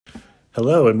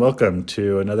Hello and welcome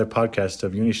to another podcast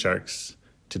of Unisharks.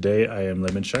 Today I am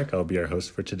Lemon Shark. I'll be our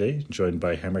host for today, joined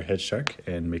by Hammerhead Shark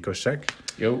and Mako Shark.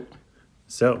 Yo.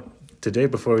 So today,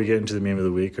 before we get into the meme of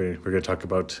the week, we're going to talk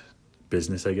about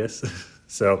business, I guess.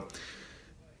 So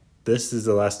this is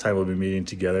the last time we'll be meeting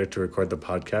together to record the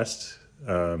podcast,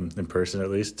 in person at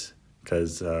least,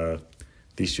 because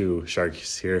these two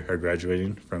sharks here are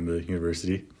graduating from the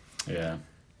university. Yeah.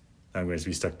 I'm going to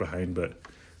be stuck behind, but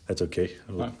that's okay.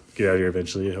 We'll get out of here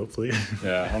eventually, hopefully.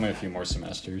 Yeah, only a few more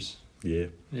semesters. Yeah.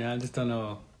 Yeah, I just don't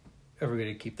know if we're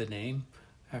going to keep the name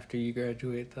after you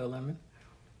graduate, though, Lemon.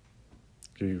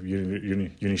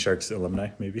 Unisharks alumni,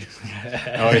 maybe.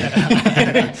 Oh,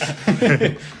 yeah.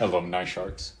 Alumni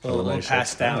Sharks. We'll Alumni pass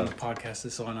Sharks. down Oh. the podcast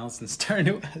to someone else and start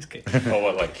it. Okay. Oh,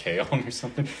 what, like Kaon or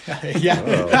something? Yeah.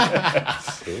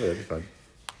 Oh, cool, that'd be fun.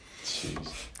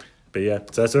 Jeez. But yeah,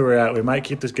 so that's where we're at. We might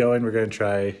keep this going.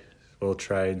 We'll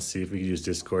try and see if we can use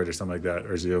Discord or something like that,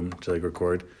 or Zoom to like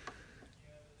record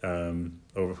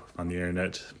over on the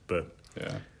internet. But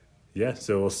yeah,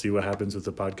 so we'll see what happens with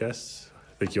the podcast.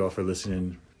 Thank you all for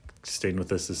listening, staying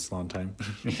with us this long time.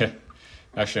 Yeah.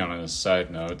 Actually, on a side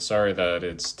note, sorry that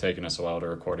it's taken us a while to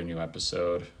record a new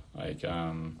episode. Like,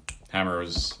 Hammer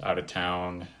was out of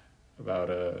town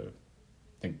about A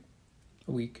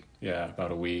week.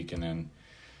 about a week, and then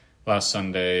last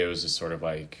Sunday it was just sort of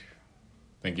like,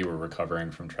 I think you were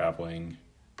recovering from traveling.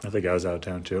 I think I was out of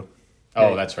town too. Oh,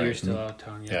 Yeah, that's right. You're still out of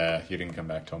town, yeah. Yeah, you didn't come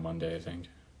back till Monday, I think.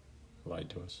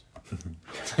 Lied to us.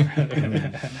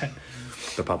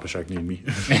 The Papa Shark need me.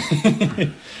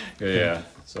 Yeah.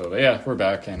 So yeah, we're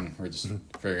back and we're just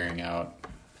figuring out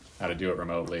how to do it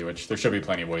remotely, which there should be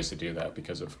plenty of ways to do that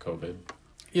because of COVID.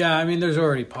 Yeah, I mean, there's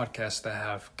already podcasts that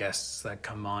have guests that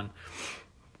come on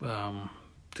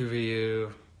through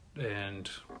video and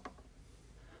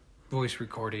voice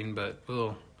recording, but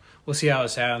we'll see how it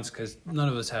sounds because none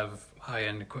of us have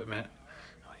high-end equipment.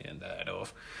 High-end that I know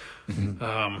of.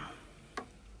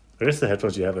 I guess the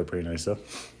headphones you have are pretty nice though.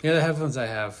 Yeah, the headphones I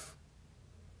have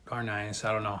are nice.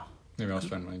 I don't know. Maybe I'll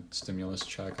spend my stimulus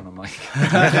check on a mic.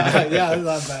 Yeah, it's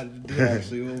not bad to do,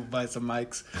 actually. We'll buy some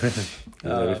mics.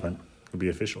 That'd be fun. It'll be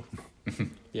official.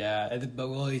 Yeah, but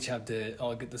we'll each have to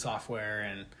all get the software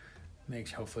and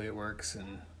hopefully it works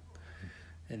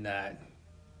and that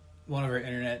one of our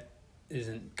internet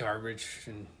isn't garbage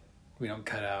and we don't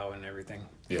cut out and everything.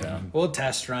 Yeah. We'll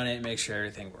test run it and make sure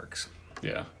everything works.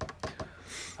 Yeah.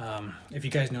 If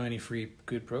you guys know any free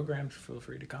good programs, feel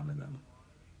free to comment them.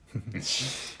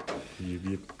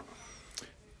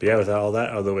 But yeah, with all that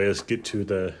out of the way, let's get to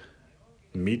the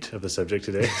meat of the subject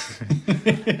today.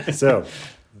 So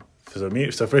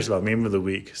first of all, meme of the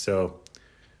week. So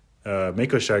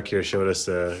Mako Shark here showed us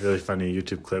a really funny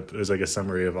YouTube clip. It was like a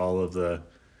summary of all of the,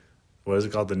 what is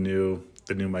it called, the new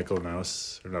Michael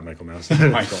Mouse, or not Michael Mouse,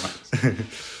 Michael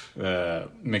Mouse.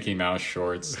 Mickey Mouse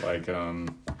shorts. Like,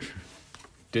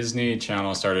 Disney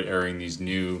Channel started airing these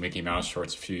new Mickey Mouse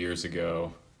shorts a few years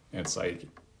ago. It's like,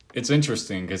 it's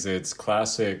interesting because it's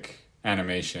classic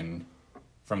animation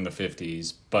from the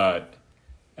 50s, but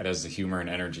it has the humor and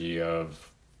energy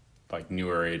of like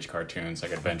newer age cartoons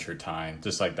like Adventure Time,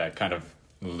 just like that kind of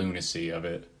lunacy of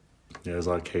it. Yeah, there's a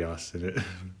lot of chaos in it.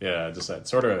 Yeah, just that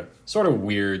sort of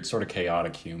weird, sort of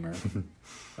chaotic humor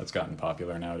that's gotten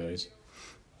popular nowadays.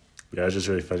 Yeah, it was just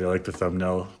really funny. I like the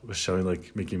thumbnail was showing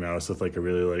like Mickey Mouse with like a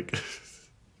really like,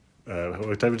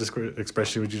 what type of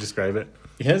expression would you describe it?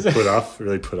 He has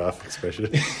Really put off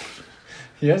expression.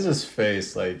 He has his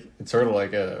face like, it's sort of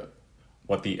like a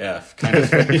what the F kind of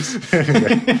face.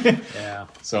 Yeah.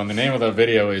 So the name of the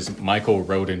video is Michael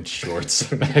Rodent Shorts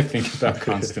that I think about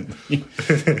constantly,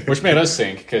 which made us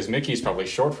think because Mickey's probably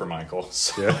short for Michael.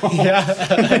 So. Yeah.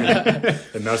 Yeah.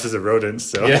 And Mouse is a rodent,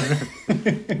 so Yeah.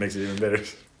 it makes it even better.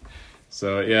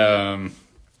 So yeah,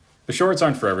 the shorts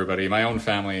aren't for everybody. My own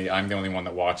family, I'm the only one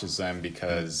that watches them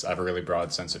because I have a really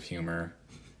broad sense of humor.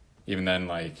 Even then,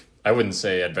 like, I wouldn't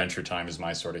say Adventure Time is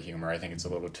my sort of humor. I think it's a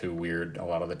little too weird a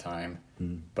lot of the time.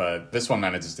 But this one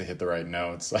manages to hit the right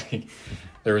notes. Like,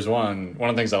 there was one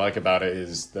of the things I like about it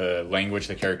is the language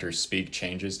the characters speak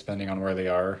changes depending on where they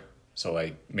are. So,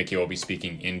 like, Mickey will be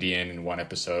speaking Indian in one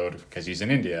episode because he's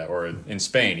in India, or in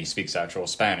Spain he speaks actual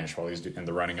Spanish while he's in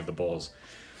the running of the bulls.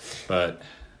 But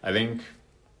I think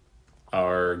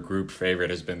our group favorite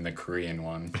has been the Korean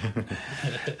one.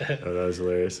 Oh, that was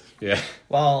hilarious. Yeah.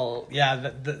 Well,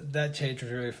 yeah, that change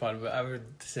was really fun, but I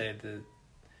would say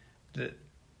the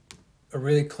a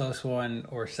really close one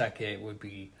or second would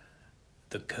be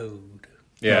the Code.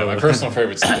 Yeah, my personal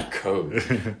favorite's the Code.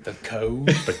 The Code?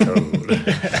 The Code.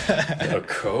 The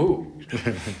Code.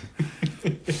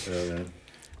 Oh, man.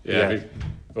 Yeah. Yeah.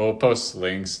 We'll post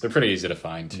links. They're pretty easy to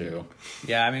find too.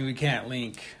 Yeah, I mean, we can't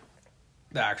link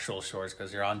the actual shorts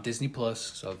because they're on Disney Plus.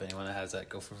 So if anyone that has that,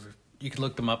 you can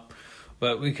look them up.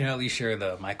 But we can at least share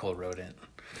the Michael Rodent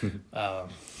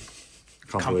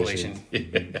compilation.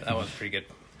 That one's pretty good.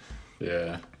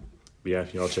 Yeah. Yeah,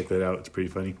 y'all check that out. It's pretty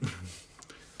funny.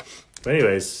 But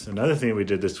anyways, another thing we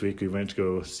did this week, we went to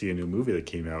go see a new movie that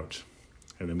came out.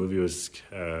 And the movie was,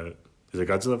 is it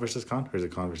Godzilla versus Kong? Or is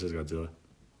it Kong versus Godzilla?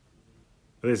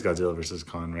 I think it's Godzilla versus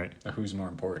Kong, right? Who's more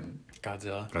important?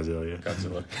 Godzilla. Godzilla, yeah.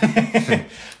 Godzilla.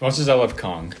 Much as I love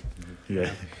Kong.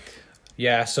 Yeah.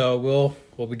 Yeah, so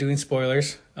we'll be doing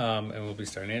spoilers, and we'll be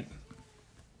starting it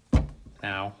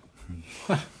now.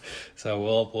 So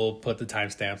we'll put the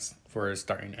timestamps for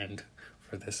start and end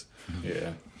for this.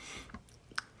 Yeah.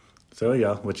 So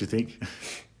yeah, what you think?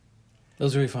 It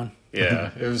was really fun. Yeah,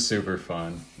 it was super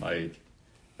fun. Like,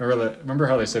 remember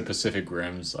how they said Pacific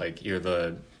Rim's like either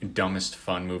the dumbest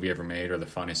fun movie ever made or the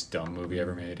funnest dumb movie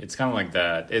ever made? It's kind of like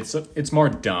that. It's more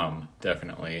dumb,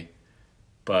 definitely,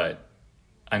 but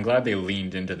I'm glad they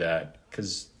leaned into that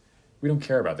because we don't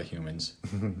care about the humans.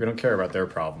 We don't care about their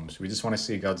problems. We just want to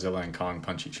see Godzilla and Kong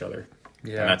punch each other.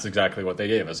 Yeah. And that's exactly what they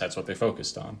gave us. That's what they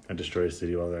focused on. And destroy a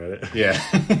city while they're at it.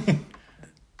 Yeah.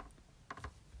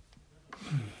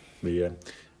 But yeah,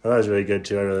 that was really good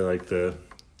too. I really like the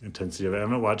intensity of it.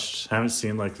 I haven't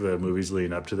seen like the movies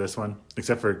leading up to this one,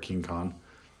 except for King Kong.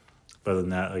 But other than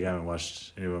that, like I haven't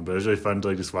watched anyone. But it was really fun to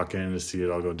like just walk in and just see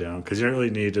it all go down because you don't really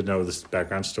need to know this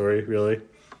background story really.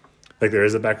 Like there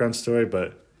is a background story,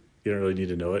 but you don't really need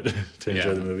to know it to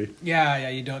enjoy the movie. Yeah,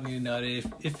 you don't need to know it.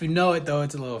 If you know it though,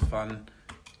 it's a little fun,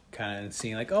 kind of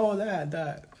seeing like, oh,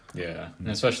 that. Yeah, and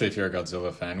especially if you're a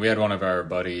Godzilla fan. We had one of our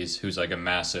buddies who's like a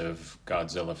massive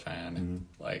Godzilla fan.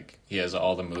 Mm-hmm. Like he has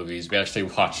all the movies. We actually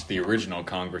watched the original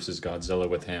Kong versus Godzilla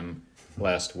with him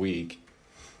last week.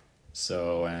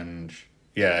 So, and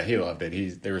yeah, he loved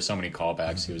it. There were so many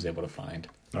callbacks he was able to find.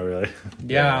 Oh really?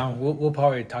 Yeah, we'll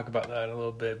probably talk about that a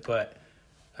little bit, but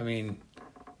I mean,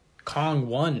 Kong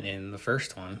won in the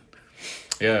first one.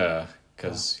 Yeah,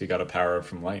 because he got a power up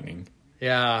from lightning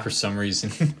Yeah, for some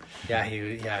reason.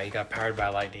 he got powered by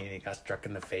lightning and he got struck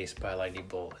in the face by a lightning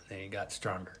bolt and then he got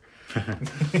stronger.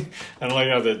 I like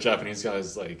how the Japanese guy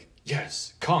is like,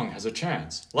 yes, Kong has a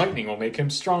chance. Lightning will make him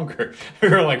stronger. We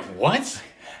were like, what?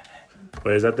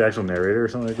 Wait, is that the actual narrator or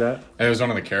something like that? It was one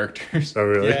of the characters. Oh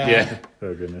really? Yeah.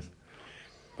 Oh goodness.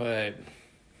 But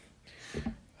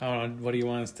I don't know. What do you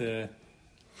want us to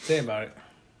say about it?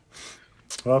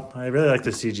 Well, I really like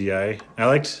the CGI. I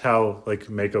liked how, like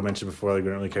Mako mentioned before, like we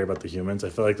don't really care about the humans. I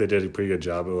feel like they did a pretty good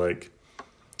job of like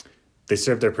they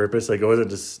served their purpose. Like it wasn't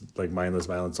just like mindless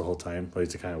violence the whole time. At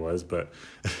least it kind of was, but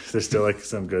there's still like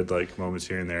some good like moments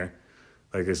here and there.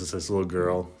 Like there's this little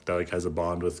girl that like has a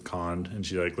bond with Khan, and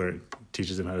she like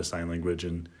teaches him how to sign language,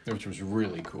 and Which was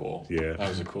really cool. Yeah. That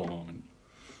was a cool moment.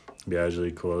 yeah, it was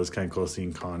really cool. It was kind of cool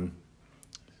seeing Khan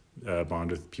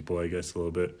bond with people, I guess, a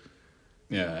little bit.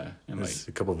 Yeah. And like There's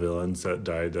a couple villains that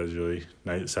died. That was really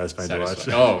nice, satisfying to watch.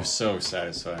 Oh, so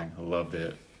satisfying. I loved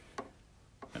it.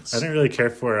 I didn't really care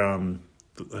for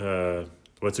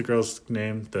what's the girl's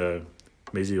name? The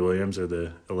Maisie Williams or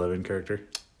the 11 character?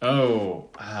 Oh,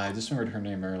 I just remembered her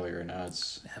name earlier. Now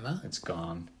Emma? it's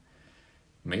gone.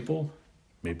 Maple?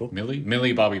 Maple?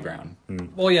 Millie Bobby Brown.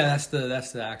 Well, yeah, that's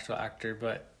the actual actor.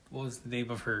 But what was the name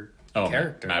of her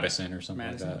character? Madison or something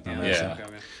Madison. like that. Yeah. Yeah.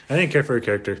 Okay. I didn't care for her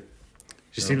character.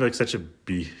 She seemed like such a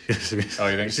bee. Oh,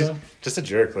 you think She's so? just a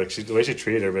jerk. Like the way she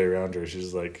treated everybody around her,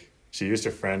 she's like she used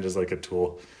her friend as like a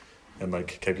tool, and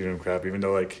like kept giving him crap. Even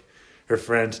though like her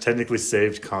friend technically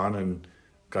saved Khan and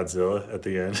Godzilla at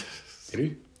the end. Did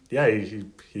he? Yeah,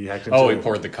 he hacked into. Oh, he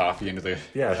poured the coffee into the.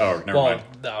 Yeah. Oh, never mind.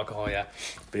 The alcohol, yeah.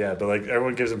 But like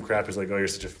everyone gives him crap. He's like, oh, you're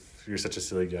such a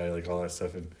silly guy, like all that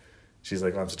stuff, and she's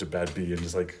like, oh, I'm such a bad bee, and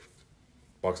just like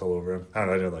walks all over him. I don't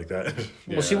know, I didn't like that.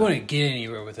 Well, she wouldn't get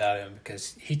anywhere without him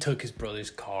because he took his brother's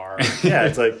car. Yeah,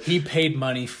 it's like He paid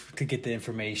money to get the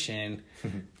information.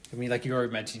 I mean, like you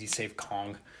already mentioned, he saved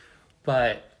Kong,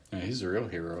 but Yeah, he's the real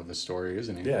hero of the story,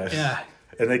 isn't he? yeah.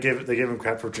 And they gave him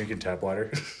crap for drinking tap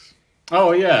water.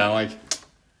 Oh yeah, like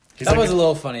that was a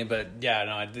little funny. But yeah,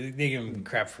 no, they gave him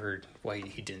crap for what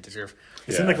he didn't deserve.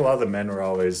 It seemed like a lot of the men were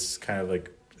always kind of like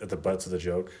at the butts of the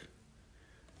joke.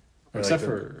 Or except like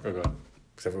for oh, go ahead.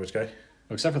 except for which guy?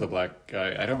 Except for the black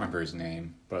guy. I don't remember his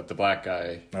name, but the black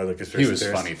guy. No, like his He was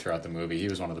appearance. funny throughout the movie. He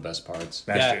was one of the best parts.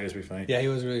 Master is pretty funny. Yeah, he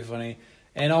was really funny,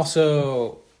 and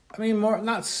also, I mean,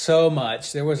 not so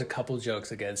much. There was a couple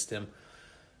jokes against him,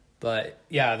 but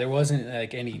yeah, there wasn't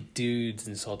like any dudes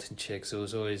insulting chicks. It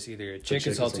was always either a chick chick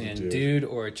insulting a insulting dude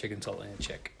or a chick insulting a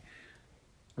chick.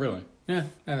 Really? Yeah,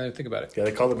 now that I think about it. Yeah,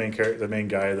 they call the main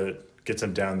guy that gets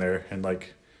him down there and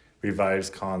like revives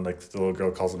Khan. Like the little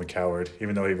girl calls him a coward,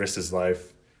 even though he risked his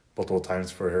life multiple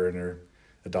times for her and her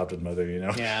adopted mother. You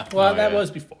know. Yeah, well, Oh, that yeah.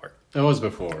 was before. It was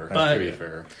before, But- to be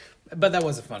fair. But that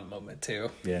was a fun moment, too.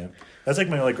 Yeah, that's like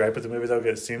my only gripe with the movie though.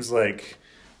 'Cause it seems like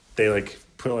they like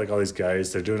put like all these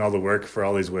guys. They're doing all the work for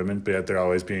all these women, but yet they're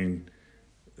always being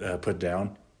put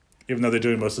down, even though they're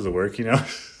doing most of the work. You know.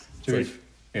 It's To be- like,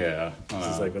 yeah. this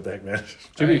is like what the heck, man.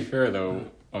 To be fair, though...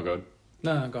 Oh, good.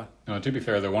 No, go on. No, to be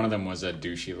fair, though, one of them was a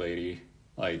douchey lady.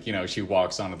 Like, you know, she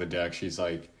walks onto the deck. She's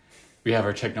like, we have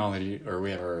our technology, or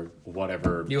we have our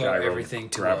whatever You are everything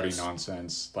to gravity us.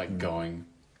 nonsense, like going.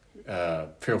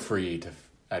 Feel free to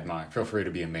admire. Feel free to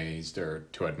be amazed or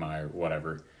to admire,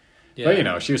 whatever. Yeah. But, you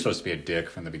know, she was supposed to be a dick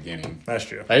from the beginning. That's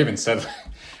true. I even said,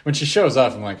 when she shows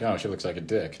up, I'm like, oh, she looks like a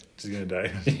dick. She's gonna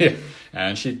die. Yeah.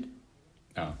 And she...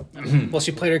 Oh. Well,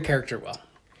 she played her character well.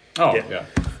 Oh, Yeah. yeah.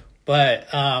 But,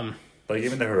 Like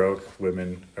even the heroic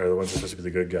women are the ones that are supposed to be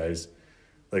the good guys.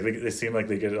 Like they seem like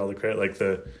they get all the credit. Like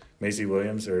the Maisie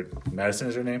Williams or Madison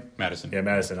is her name. Madison. Yeah,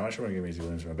 Madison. I'm not sure what Maisie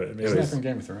Williams from, but Isn't that anyways. from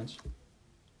Game of Thrones?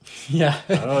 yeah.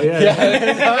 Oh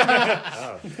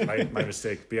yeah. Oh, my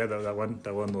mistake. But yeah, that one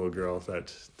little girl,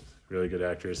 that really good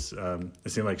actress. It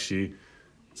seemed like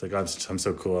it's like I'm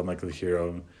so cool. I'm like the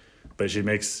hero. But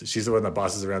she's the one that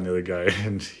bosses around the other guy,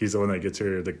 and he's the one that gets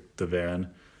her the van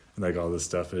and like all this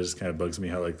stuff. It just kind of bugs me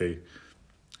how like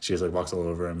she just like walks all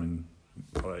over him and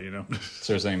all that, you know.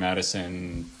 So you're saying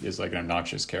Madison is like an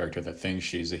obnoxious character that thinks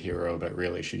she's a hero, but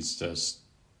really she's just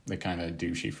the kind of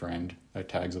douchey friend that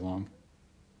tags along.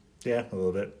 Yeah, a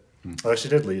little bit. Well, she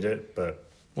did lead it, but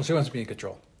Well, she wants to be in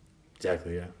control.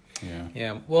 exactly, yeah. Yeah.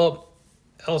 Yeah. Well,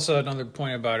 also another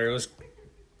point about her was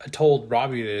I told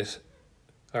Robbie this,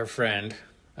 our friend.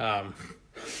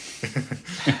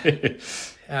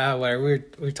 Whatever,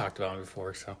 we talked about him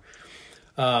before, so.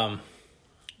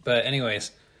 But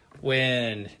anyways,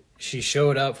 when she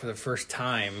showed up for the first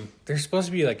time, they're supposed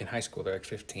to be like in high school. They're like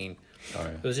 15. Oh, It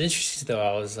yeah. was interesting though.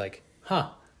 I was like, huh,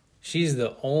 she's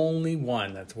the only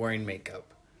one that's wearing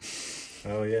makeup.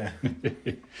 Oh yeah.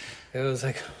 It was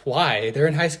like, why? They're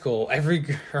in high school. Every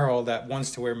girl that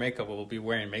wants to wear makeup will be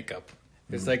wearing makeup.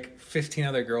 There's like 15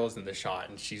 other girls in the shot,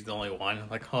 and she's the only one. I'm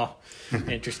like, oh,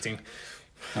 interesting.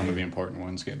 Only the important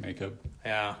ones get makeup.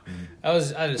 Yeah, I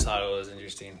just thought it was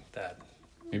interesting that.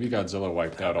 Maybe Godzilla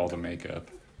wiped out all the makeup,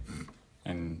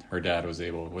 and her dad was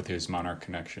able, with his monarch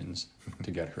connections,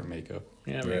 to get her makeup.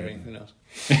 Yeah, maybe. Who knows?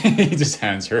 He just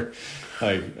hands her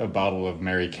like a bottle of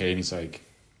Mary Kay, and he's like,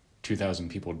 2,000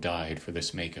 people died for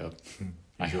this makeup.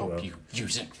 I Use it hope well." you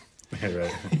use it.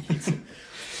 Right.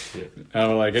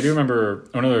 Like, I do remember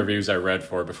one of the reviews I read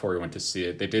for it before we went to see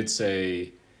it. They did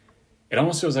say it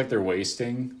almost feels like they're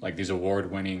wasting like these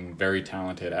award-winning, very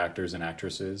talented actors and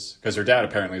actresses. Because her dad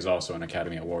apparently is also an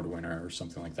Academy Award winner or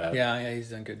something like that. Yeah, he's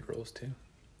done good roles too.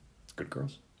 Good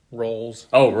Girls. Roles.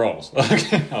 Oh, Rolls.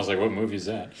 Okay. I was like, what movie is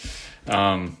that?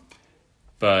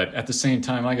 But at the same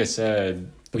time, like I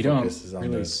said, we don't focus is on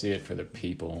really the- see it for the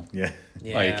people. Yeah.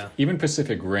 Yeah. Like, even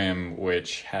Pacific Rim,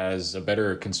 which has a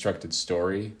better constructed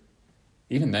story,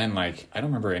 even then, like, I don't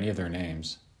remember any of their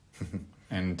names.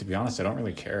 And to be honest, I don't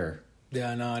really care.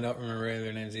 Yeah, no, I don't remember any of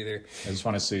their names either. I just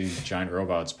want to see giant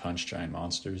robots punch giant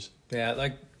monsters. Yeah,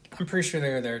 like I'm pretty sure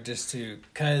they're there just to,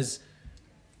 because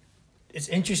it's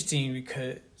interesting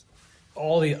because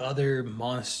all the other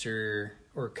monster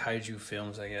or kaiju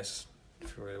films, I guess,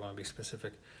 if you really want to be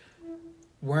specific,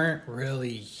 weren't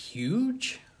really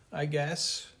huge, I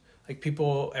guess. Like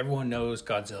everyone knows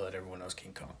Godzilla, and everyone knows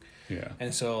King Kong. Yeah.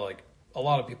 And so like a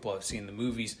lot of people have seen the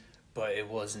movies, but it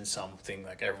wasn't something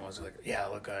like everyone's like, yeah,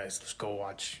 look guys, let's go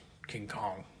watch King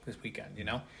Kong this weekend, you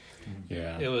know?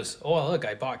 Yeah. It was, oh, look,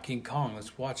 I bought King Kong.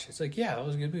 Let's watch it. It's like, yeah, that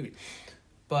was a good movie.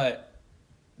 But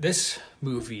this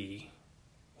movie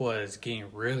was getting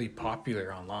really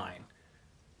popular online.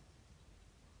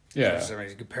 Yeah. For some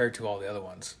reason, compared to all the other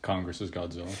ones. Kong versus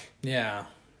Godzilla. Yeah.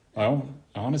 I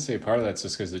want to say part of that's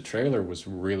just because the trailer was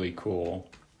really cool.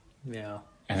 Yeah.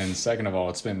 And then second of all,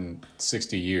 it's been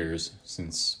 60 years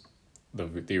since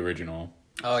the original.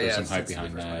 Oh, So yeah. some hype it's the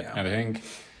behind first that. one, yeah. And I think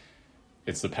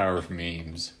it's the power of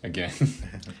memes again.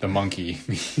 The monkey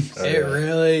memes. Oh, It yeah.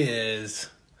 really is.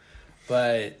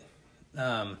 But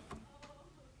I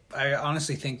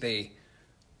honestly think they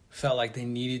felt like they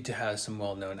needed to have some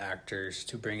well-known actors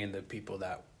to bring in the people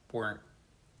that weren't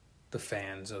the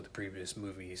fans of the previous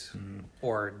movies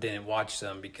or didn't watch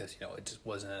them because, you know, it just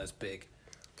wasn't as big.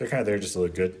 They're kind of there just to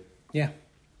look good. Yeah.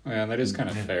 Yeah, that is kind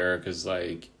of fair because,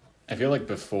 like, I feel like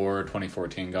before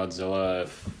 2014 Godzilla,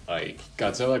 like,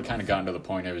 Godzilla had kind of gotten to the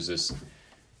point it was this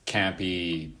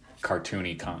campy,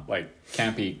 cartoony,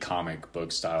 campy comic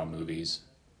book style movies.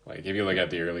 Like if you look at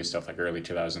the early stuff, like early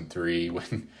 2003,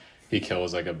 when he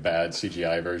kills like a bad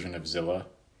CGI version of Zilla.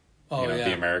 Oh,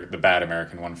 the bad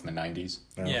American one from the 90s.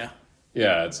 Oh. Yeah.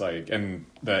 Yeah, it's like, and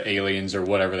the aliens or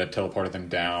whatever that teleported them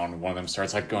down, one of them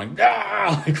starts like going,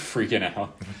 ah, like freaking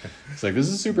out. It's like, this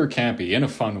is super campy in a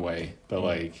fun way. But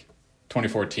like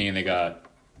 2014, they got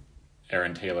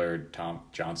Aaron Taylor, Tom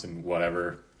Johnson,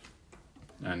 whatever,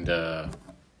 and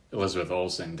Elizabeth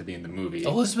Olsen to be in the movie.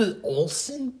 Elizabeth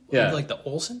Olsen? Yeah. Like the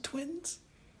Olsen twins?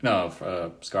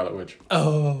 No, Scarlet Witch.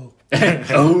 Oh.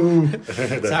 Oh.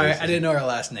 Sorry, I didn't know her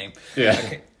last name. Yeah.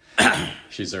 Okay.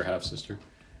 She's their half sister.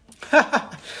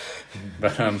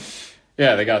 But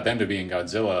yeah, they got them to be in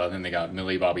Godzilla, and then they got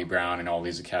Millie Bobby Brown and all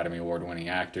these Academy Award winning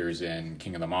actors in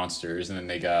King of the Monsters, and then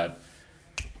they got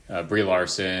Brie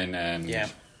Larson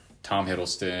and Tom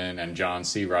Hiddleston and John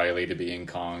C. Reilly to be in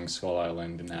Kong Skull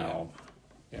Island, and now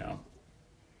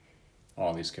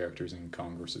all these characters in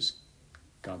Kong versus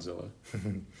Godzilla.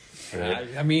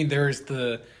 I mean, there's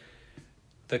the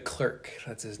clerk,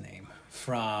 that's his name,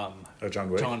 from John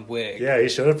Wick. Wick. Yeah, he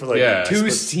showed up for like 2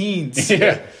 scenes.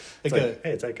 Yeah. Like, hey,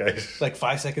 it's that guy. like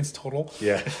 5 seconds total.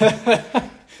 Yeah.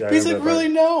 He's like really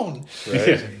known. Right?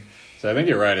 Yeah. So I think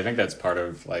you're right. I think that's part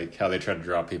of like how they try to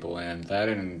draw people in. That,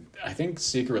 and I think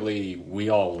secretly we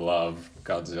all love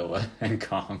Godzilla and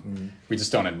Kong. Mm-hmm. We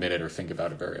just don't admit it or think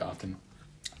about it very often.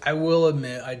 I will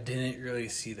admit I didn't really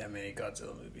see that many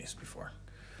Godzilla movies before.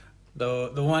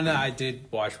 The one that I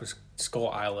did watch was Skull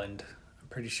Island. I'm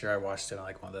pretty sure I watched it on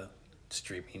like one of the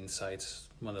streaming sites,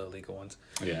 one of the legal ones.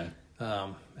 Yeah.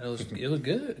 It was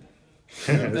good.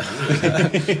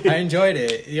 I enjoyed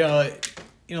it.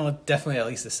 You know, definitely at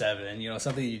least a 7. You know,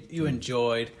 something you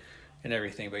enjoyed and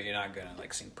everything, but you're not gonna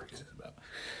like sing praises about.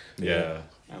 Yeah.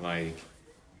 And like,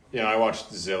 I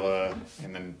watched Zilla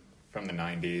and then from the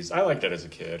 90s. I liked it as a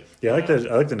kid. Yeah, I like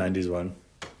the 90s one.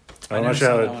 I'm not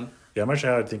sure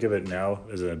how I'd think of it now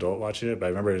as an adult watching it, but I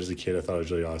remember as a kid I thought it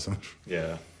was really awesome.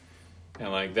 Yeah.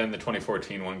 And like then the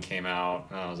 2014 one came out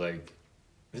and I was like,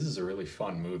 this is a really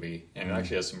fun movie and it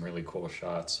actually has some really cool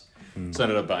shots. So I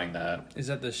ended up buying that. Is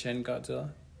that the Shin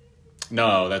Godzilla?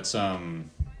 No, that's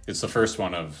it's the first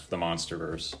one of the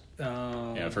MonsterVerse.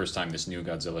 Oh. Yeah, the first time this new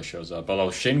Godzilla shows up.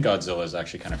 Although Shin Godzilla is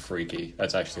actually kind of freaky.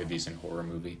 That's actually a decent horror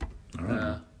movie.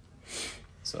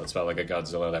 So it's about like a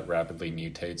Godzilla that rapidly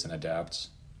mutates and adapts.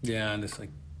 Yeah, and just like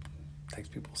takes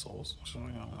people's souls. So I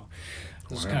don't know.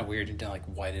 It was kind of weird and like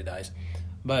whited eyes.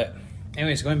 But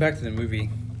anyways, going back to the movie,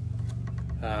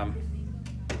 what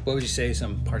would you say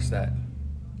some parts that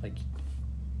like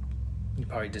you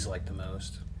probably dislike the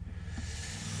most?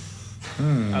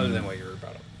 Other than what you were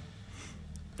about.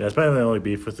 Yeah, it's probably the only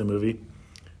beef with the movie.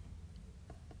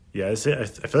 Yeah, I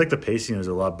feel like the pacing is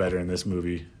a lot better in this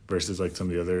movie versus like some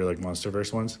of the other like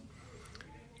MonsterVerse ones.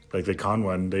 Like the Kong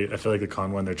one, I feel like the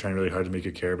Kong one, they're trying really hard to make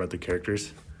you care about the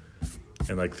characters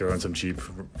and like throw in some cheap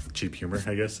humor,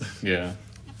 I guess. Yeah.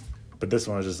 But this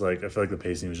one was just like, I feel like the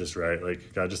pacing was just right.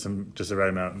 Like got just the right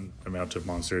amount of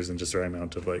monsters and just the right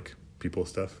amount of like people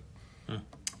stuff.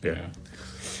 Yeah.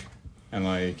 And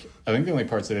like, I think the only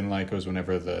parts I didn't like was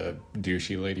whenever the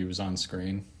douchey lady was on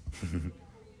screen.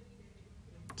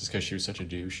 Just because she was such a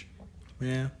douche.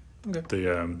 Yeah. Okay.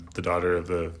 The daughter of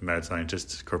the mad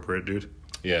scientist corporate dude.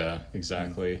 Yeah,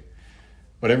 exactly.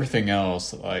 But everything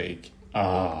else, like,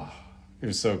 it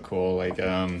was so cool. Like,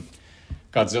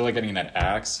 Godzilla getting that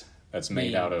axe that's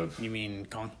made out of... You mean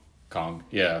Kong? Kong,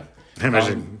 yeah. I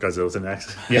imagine Godzilla with an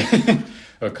axe. Yeah.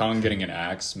 Kong getting an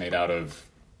axe made out of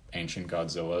ancient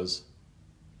Godzillas.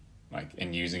 Like,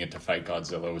 and using it to fight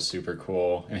Godzilla was super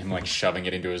cool. And him, like, shoving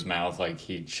it into his mouth like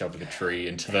he shoved a tree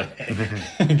into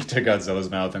into Godzilla's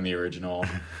mouth in the original.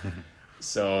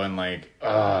 So, and, like,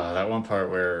 that one part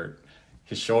where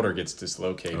his shoulder gets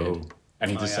dislocated.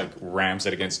 And he just, like, rams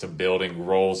it against a building,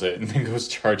 rolls it, and then goes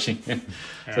charging in.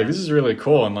 It's like, this is really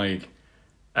cool. And, like,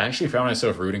 I actually found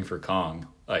myself rooting for Kong.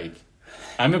 Like,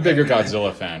 I'm a bigger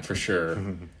Godzilla fan, for sure.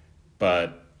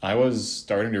 But I was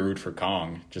starting to root for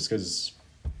Kong just because...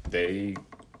 they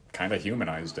kind of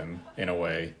humanized him in a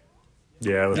way.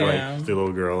 Yeah, with like the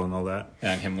little girl and all that.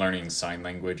 And him learning sign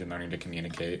language and learning to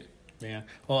communicate. Yeah.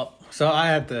 Well, so I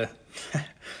had to,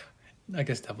 I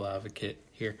guess, devil advocate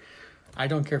here. I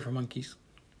don't care for monkeys.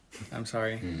 I'm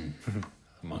sorry.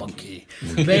 Monkey.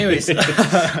 But anyways,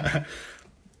 I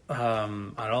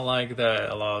don't like that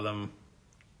a lot of them,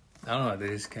 I don't know, they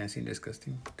just kind of seem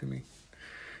disgusting to me.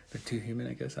 They're too human,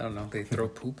 I guess. I don't know. They throw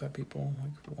poop at people.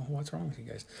 Like, well, what's wrong with you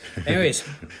guys? Anyways,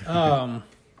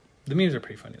 the memes are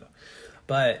pretty funny though.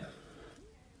 But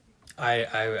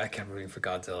I kept rooting for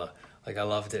Godzilla. Like, I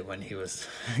loved it when he was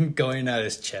going at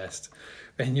his chest.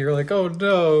 And you're like, oh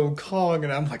no, Kong.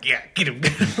 And I'm like, yeah, get him.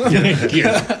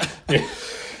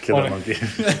 Kill that monkey.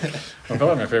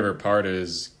 Probably my favorite part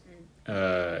is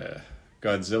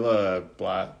Godzilla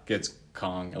gets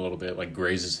Kong a little bit, like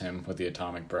grazes him with the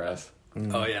atomic breath.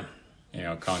 Oh, yeah. You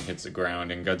know, Kong hits the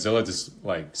ground, and Godzilla just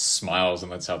like smiles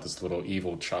and lets out this little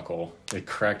evil chuckle. It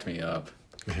cracked me up.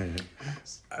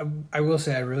 I will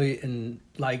say I really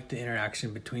like the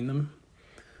interaction between them,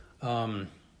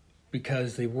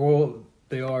 because they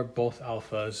are both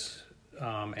alphas,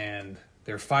 and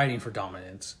they're fighting for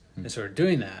dominance and sort of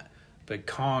doing that. But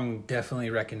Kong definitely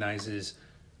recognizes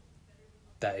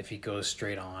that if he goes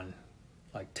straight on,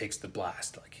 like takes the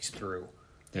blast, like he's through.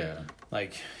 Yeah.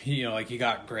 Like he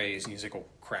got grazed, and he's like, oh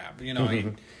crap,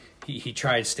 he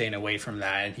tried staying away from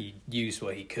that, and he used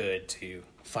what he could to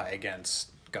fight against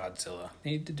Godzilla.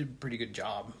 He did a pretty good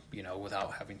job,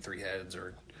 without having 3 heads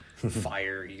or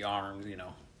fiery arms,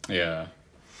 Yeah.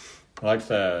 I like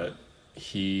that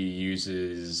he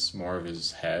uses more of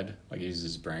his head, like he uses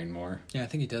his brain more. Yeah, I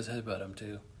think he does headbutt him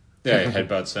too. Yeah, he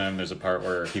headbutts him. There's a part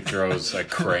where he throws a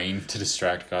crane to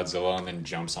distract Godzilla and then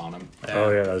jumps on him.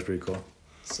 Oh yeah, that was pretty cool.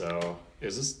 So it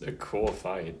was just a cool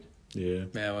fight. Yeah.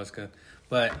 Yeah, it was good.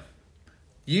 But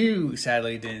you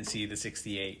sadly didn't see the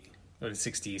 68 or the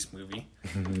 60s movie.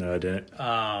 No, I didn't.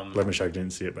 Lemon Shark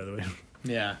didn't see it, by the way.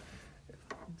 Yeah.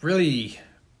 Really,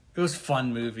 it was a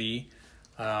fun movie.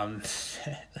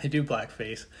 They do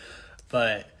blackface,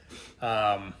 but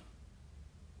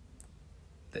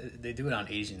they do it on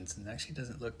Asians, and it actually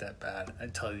doesn't look that bad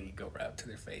until you go right up to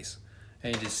their face,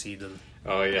 and you just see the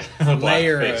Oh yeah,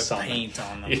 layer of paint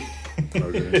on them.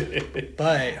 Okay.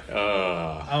 But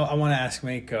I want to ask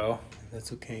Mako, if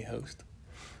that's okay, host.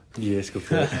 Yes, go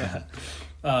for it.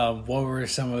 What were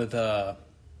some of the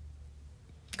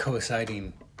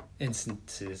coinciding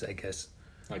instances, I guess?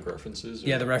 Like references?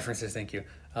 Yeah, the references, thank you.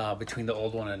 Between the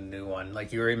old one and the new one.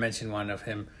 Like, you already mentioned one of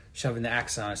him shoving the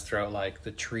axe on his throat, like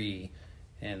the tree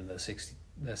in the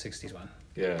 60s one.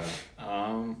 Yeah.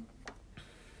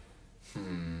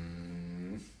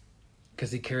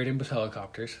 Because he carried him with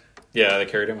helicopters. Yeah, they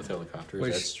carried him with helicopters.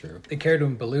 Which That's true. They carried him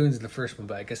in balloons in the first one,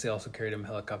 but I guess they also carried him in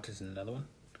helicopters in another one.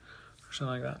 Or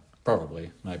something like that.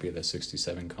 Probably. Might be the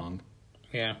 67 Kong.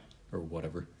 Yeah. Or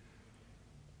whatever.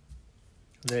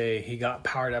 He got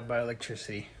powered up by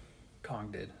electricity.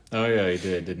 Kong did. Oh yeah, he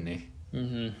did, didn't he?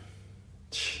 Mm-hmm.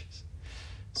 Jeez.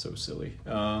 So silly.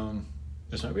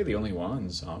 This might be the only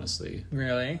ones, honestly.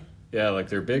 Really? Yeah, like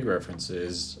they're big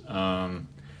references. The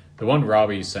one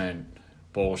Robbie sent,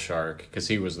 Bull Shark, because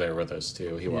he was there with us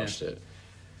too. He watched it.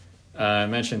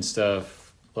 Mentioned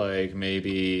stuff like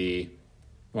maybe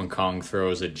when Kong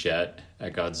throws a jet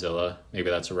at Godzilla. Maybe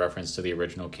that's a reference to the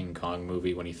original King Kong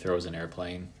movie when he throws an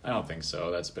airplane. I don't think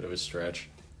so. That's a bit of a stretch,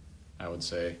 I would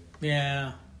say.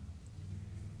 Yeah.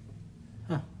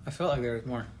 Huh. I felt like there was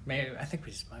more. Maybe I think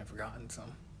we just might have forgotten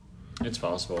some. It's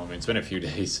possible. I mean, it's been a few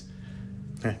days.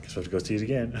 Guess we'll have to go see it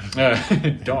again.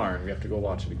 Darn, we have to go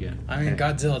watch it again. I mean,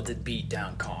 Godzilla did beat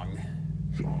down Kong.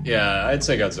 Yeah, I'd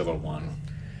say Godzilla won.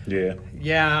 Yeah.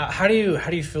 Yeah. How do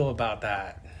you feel about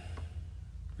that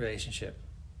relationship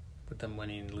with them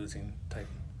winning and losing type?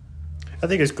 I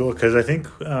think it's cool because I think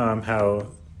how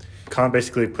Khan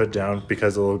basically put down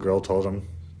because the little girl told him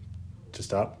to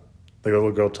stop. Like, the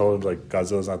little girl told him, like,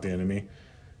 Godzilla's not the enemy.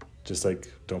 Just,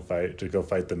 like, don't fight. Just go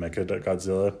fight the Mecha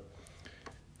Godzilla.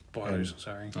 Spoilers,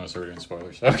 sorry. Oh, so we're doing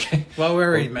spoilers. Okay. Well, we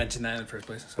already mentioned that in the first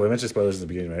place. So. Well, we mentioned spoilers in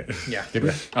the beginning, right? Yeah. Did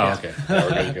we? Oh, okay. Yeah, we're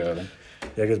good to go then.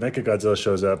 Yeah, because Mecha Godzilla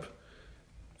shows up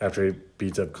after he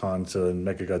beats up Khan, so then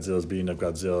Mecha Godzilla's beating up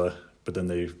Godzilla, but then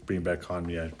they bring back Khan.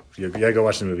 Yeah, you gotta go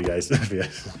watch the movie, guys. Yeah.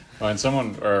 Well,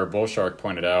 and Bull Shark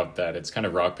pointed out that it's kind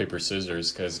of rock, paper,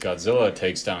 scissors, because Godzilla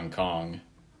takes down Kong,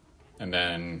 and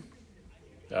then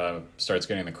starts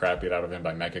getting the crap beat out of him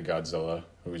by Mecha Godzilla,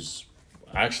 who's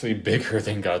actually bigger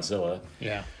than Godzilla.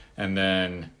 Yeah. And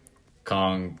then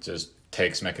Kong just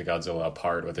takes Mecha Godzilla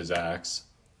apart with his axe.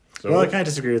 So, Well, I kind of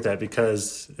disagree with that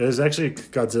because it was actually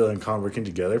Godzilla and Kong working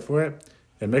together for it,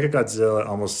 and Mecha Godzilla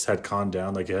almost had Khan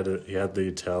down, like he had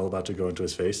the tail about to go into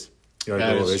his face. You know, like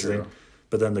That the little is laser true. thing.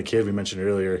 But then the kid we mentioned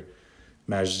earlier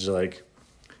managed to like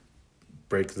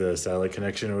break the satellite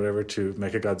connection or whatever to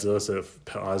Mecha Godzilla, so it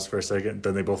paused for a second.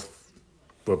 Then they both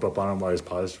whip up on him while he's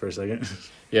paused for a second.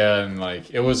 yeah, and like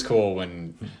it was cool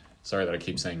when. Sorry that I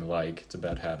keep saying like. It's a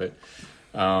bad habit.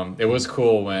 It was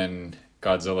cool when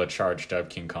Godzilla charged up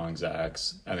King Kong's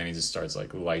axe, and then he just starts like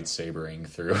lightsabering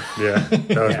through. Yeah,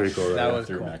 that was pretty cool. Right? That was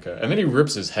through cool. Mecha, and then he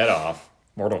rips his head off,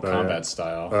 Mortal yeah. Kombat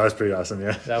style. Oh, that's pretty awesome.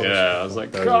 Yeah. That was Yeah, I was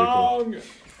like, That was really Kong!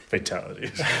 Fatality.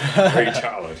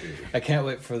 Fatality. I can't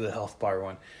wait for the health bar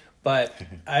one. But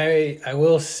I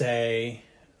will say,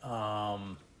 I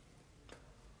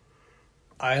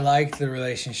liked the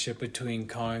relationship between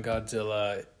Kong and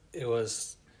Godzilla. It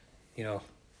was,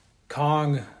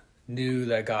 Kong knew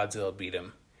that Godzilla beat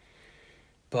him,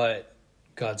 but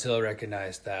Godzilla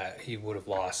recognized that he would have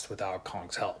lost without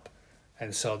Kong's help.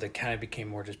 And so they kind of became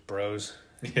more just bros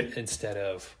instead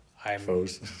of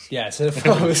Foes. Yeah, instead of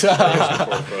foes.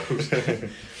 I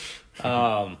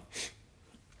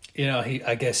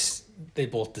guess they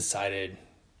both decided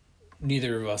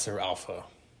neither of us are alpha,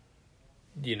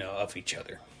 of each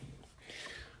other.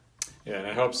 Yeah, and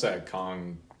it helps that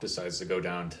Kong decides to go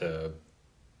down to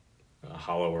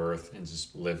Hollow Earth and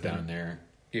just live down there.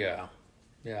 Yeah.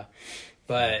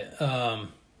 But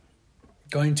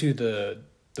going to the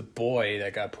boy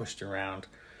that got pushed around,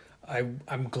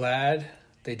 I'm glad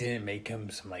they didn't make him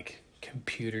some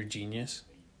computer genius.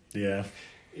 Yeah.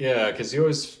 Yeah, because you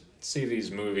always see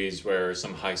these movies where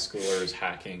some high schoolers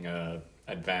hacking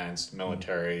advanced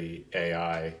military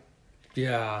AI.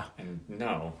 Yeah. And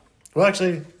no. Well,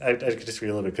 actually, I could disagree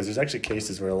a little bit because there's actually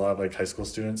cases where a lot of high school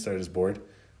students that are just bored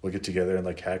will get together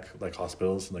and hack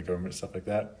hospitals and government stuff like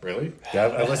that. Really? Yeah,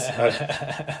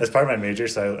 that's part of my major,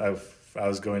 so I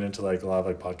was going into a lot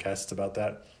of podcasts about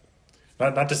that.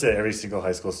 Not to say every single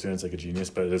high school student's a genius,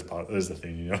 but it is a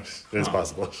thing, it is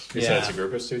possible. You said it's a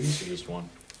group of students or just one?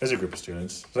 There's a group of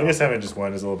students. So I guess having just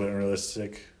one is a little bit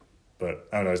unrealistic, but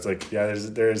I don't know. It's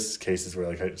there's cases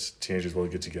where teenagers will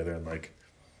get together and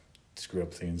screw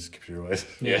up things computer wise.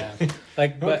 Yeah.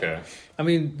 But okay. I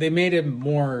mean, they made it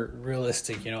more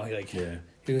realistic, he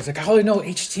He was I only know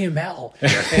HTML.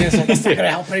 And it's not gonna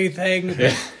help anything.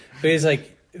 Yeah. But he's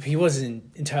he wasn't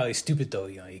entirely stupid though,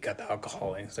 he got the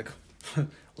alcohol and it's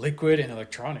liquid and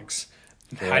electronics.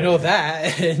 Yeah. I know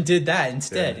that and did that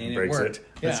instead and it breaks worked.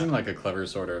 it. That seemed like a clever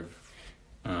sort of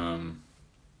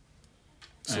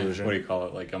solution. What do you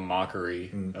call it? A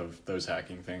mockery of those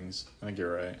hacking things. I think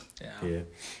you're right. Yeah.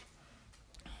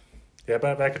 Yeah,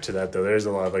 but back to that though, there's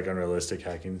a lot of unrealistic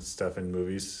hacking stuff in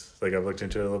movies. I've looked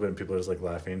into it a little bit, and people are just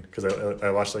laughing because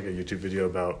I watched a YouTube video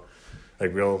about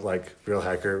real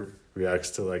hacker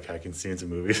reacts to hacking scenes in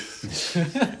movies.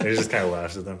 And he just kind of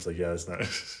laughs at them. It's yeah, it's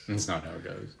not how it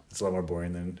goes. It's a lot more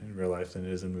boring than in real life than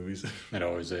it is in movies. It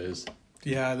always is.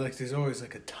 Yeah, there's always a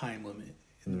time limit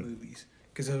in the movies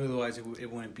because otherwise it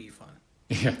wouldn't be fun.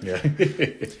 Yeah.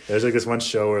 There's this one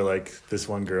show where this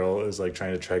one girl is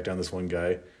trying to track down this one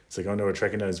guy. It's oh no, we're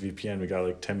tracking down his VPN. We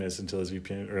got 10 minutes until his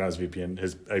VPN, or not his VPN,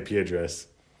 his IP address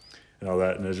and all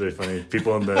that. And it was really funny.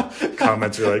 People in the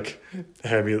comments were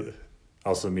have me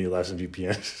also me laughs in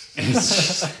VPN.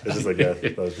 It's just yeah,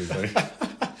 that was pretty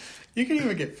funny. You can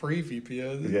even get free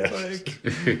VPNs. Yeah.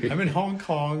 I'm in Hong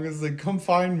Kong. It's come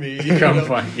find me. Yeah.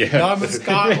 Now I'm in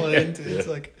Scotland. It's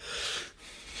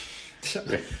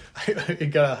you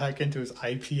gotta hack into his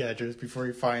IP address before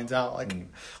he finds out.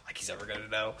 He's ever gonna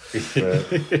know.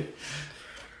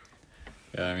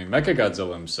 Yeah, I mean,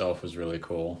 Mechagodzilla himself was really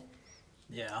cool.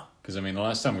 Yeah. Because the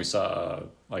last time we saw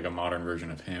a modern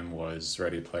version of him was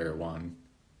Ready Player One.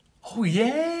 Oh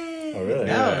yeah. Oh really?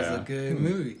 That was a good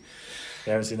movie.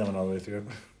 I haven't seen that one all the way through.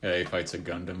 Yeah, he fights a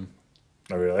Gundam.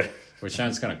 Oh really? Which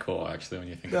sounds kind of cool, actually, when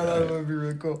you think about it. That would be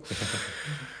really cool.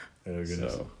 Oh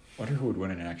goodness. So, wonder who would win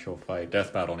an actual fight.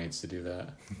 Death Battle needs to do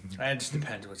that. It just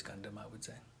depends which Gundam, I would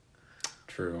say.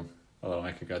 True. Although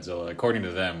Mechagodzilla, according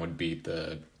to them, would beat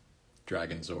the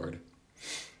Dragon Zord.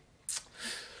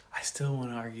 I still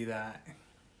want to argue that.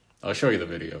 I'll show you the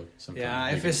video sometime. Yeah,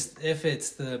 if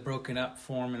it's the broken up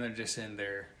form and they're just in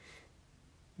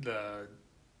the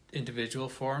individual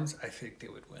forms, I think they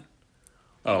would win.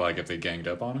 Oh, if they ganged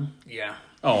up on him? Yeah.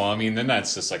 Oh, then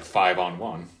that's just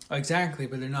 5-on-1. Exactly,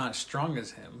 but they're not as strong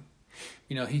as him.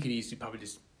 He could easily probably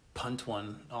just punt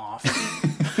one off,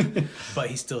 but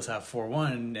he still have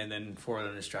 4-1, and then 4 of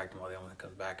them distract him while the other one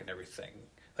comes back and everything.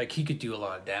 He could do a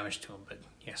lot of damage to him, but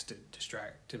he has to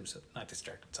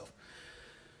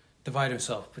divide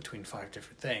himself between 5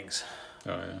 different things.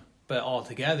 Oh, yeah. But all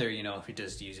together, if he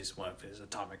just uses one of his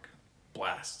atomic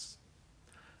blasts,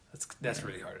 that's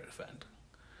really hard to defend.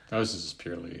 Oh, this is just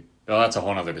purely... Oh, that's a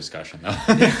whole other discussion, though.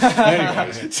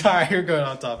 Anyways. Sorry, you're going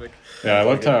on topic. Yeah, I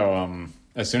loved how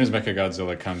as soon as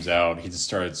Mechagodzilla comes out, he just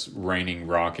starts raining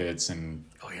rockets and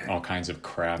all kinds of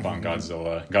crap on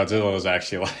Godzilla. Godzilla is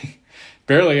actually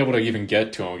barely able to even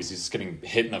get to him because he's just getting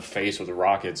hit in the face with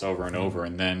rockets over and over,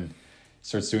 and then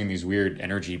starts doing these weird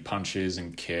energy punches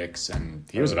and kicks, and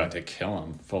he was about to kill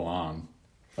him full on.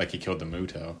 He killed the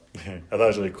Muto. I thought it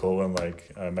was really cool when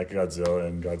Mechagodzilla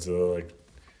and Godzilla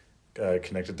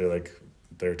connected their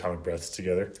their atomic breaths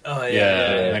together. Oh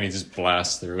Yeah, and then he just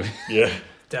blasts through it. Yeah.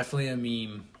 Definitely a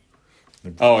meme.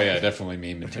 Oh yeah, definitely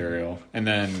meme material. And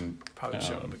then Probably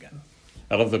show up again.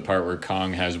 I love the part where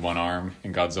Kong has one arm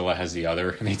and Godzilla has the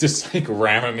other, and they just like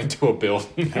ram him into a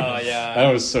building. Oh yeah.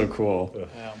 That was so cool.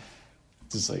 Yeah.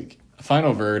 Just like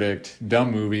final verdict,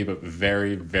 dumb movie, but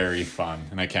very, very fun,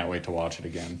 and I can't wait to watch it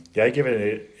again. Yeah, I give it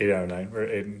an 8 out of 9 or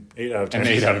 8 out of 10. An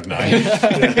 8 out of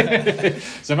 9.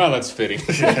 Somehow that's fitting.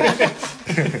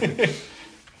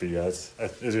 But yeah, it's a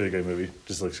really good movie.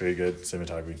 Just looks really good.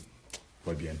 Cinematography,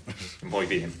 muy bien. Muy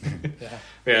bien. Yeah.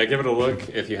 Yeah, give it a look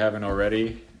if you haven't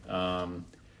already.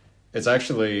 It's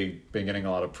actually been getting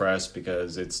a lot of press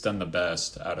because it's done the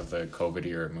best out of the COVID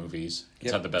era movies. It's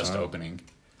Yep. had the best opening.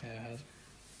 Yeah. It has.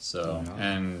 So,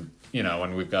 and you know,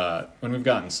 when we've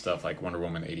gotten stuff like Wonder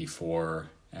Woman 84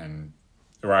 and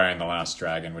Raya and the Last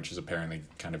Dragon, which is apparently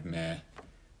kind of meh,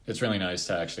 it's really nice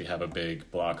to actually have a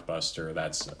big blockbuster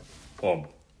that's, well,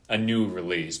 a new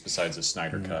release besides the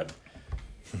Snyder Cut.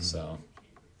 So,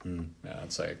 yeah,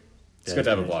 it's like, it's good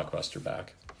to have a blockbuster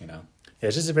back, you know? Yeah,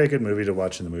 it's just a very good movie to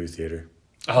watch in the movie theater.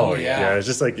 Oh, yeah. Yeah, it's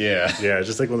just like Yeah. it's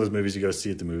just like one of those movies you go see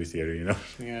at the movie theater, you know.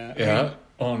 Yeah. Yeah.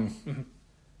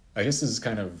 I guess this is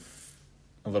kind of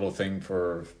a little thing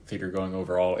for theater going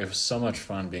overall. It was so much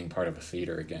fun being part of a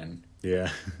theater again. Yeah.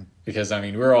 Because, I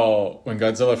mean, when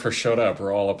Godzilla first showed up,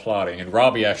 we're all applauding. And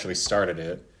Robbie actually started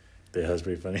it. Yeah, that was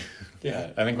pretty funny. Yeah.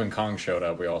 I think when Kong showed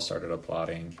up, we all started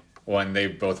applauding. When they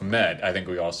both met, I think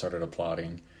we all started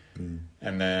applauding.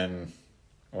 And then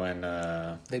when,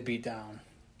 They beat down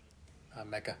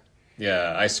Mecha.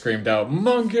 yeah, I screamed out,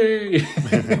 "Monkey!"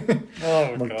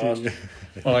 Oh Monkey.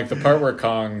 Well, like the part where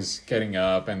Kong's getting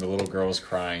up and the little girl's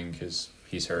crying because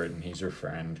he's hurt and he's her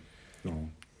friend. Oh.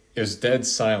 It was dead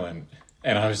silent.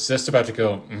 And I was just about to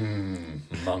go,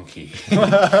 monkey.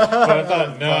 But I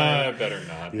thought, no, I better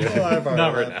not.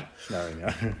 Not right now. Not right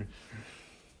now.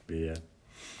 But yeah.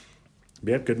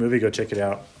 But yeah, good movie. Go check it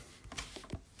out.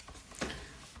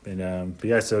 And but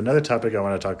yeah, so another topic I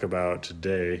want to talk about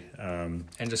today.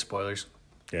 Into spoilers.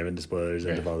 Yeah, into spoilers,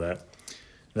 Yeah. into all that.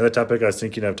 Another topic I was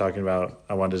thinking of talking about,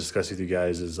 I wanted to discuss with you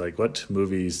guys is like what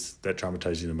movies that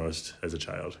traumatized you the most as a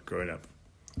child growing up.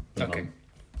 Okay.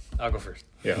 I'll go first.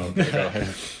 Yeah, okay, go ahead.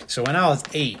 So when I was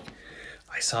 8,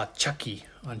 I saw Chucky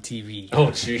on TV. Oh,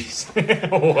 jeez.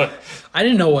 What? I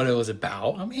didn't know what it was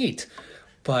about. I'm 8.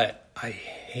 But I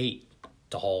hate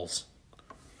dolls.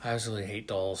 I absolutely hate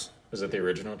dolls. Was it the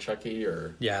original Chucky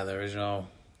or? Yeah, the original,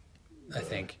 I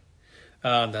think.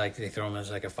 They throw them as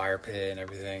like a fire pit and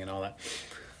everything and all that.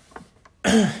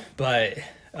 But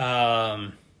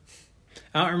I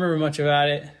don't remember much about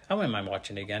it. I wouldn't mind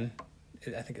watching it again.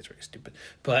 I think it's really stupid.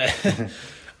 But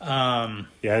Yeah,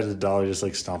 I had a dollar just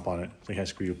like stomp on it. Like I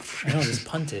screw you. just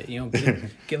punt it.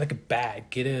 Get like a bat.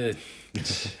 Get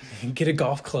a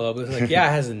golf club. It was like, yeah,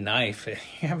 it has a knife.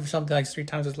 You have something like 3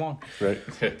 times as long. Right.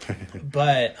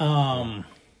 But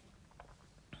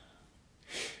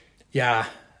yeah.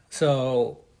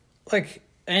 So like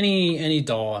any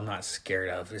doll I'm not scared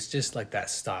of. It's just like that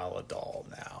style of doll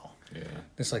now. Yeah.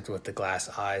 Just like with the glass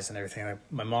eyes and everything.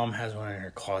 Like my mom has one in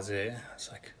her closet.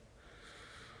 It's like,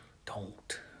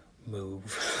 don't move.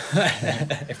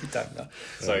 Every time. No.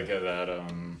 It's like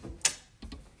that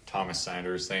Thomas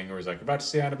Sanders thing where he's like, about to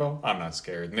see Annabelle? I'm not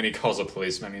scared. And then he calls a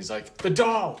policeman and he's like, the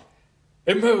doll!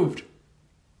 It moved!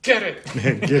 Get it!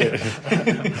 Get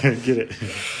it. Get it.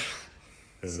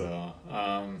 So,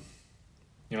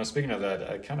 speaking of that,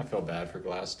 I kind of feel bad for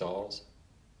glass dolls.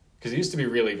 Because it used to be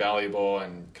really valuable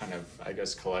and kind of, I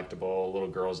guess, collectible. Little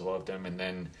girls loved them. And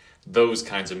then those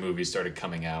kinds of movies started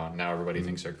coming out. And now everybody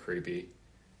thinks they're creepy.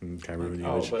 Kind of ruin the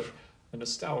Oh, image. but the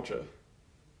nostalgia.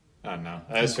 I don't know.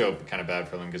 I just feel kind of bad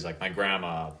for them because, like, my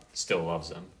grandma still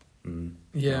loves them.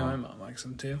 Yeah, my mom likes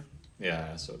them too.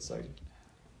 Yeah, so it's like...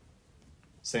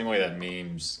 Same way that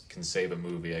memes can save a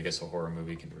movie, I guess a horror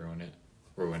movie can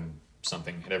ruin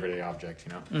something, an everyday object,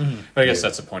 you know? But I guess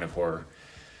that's the point of horror.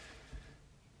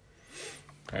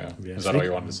 Yeah. Yeah. Is that all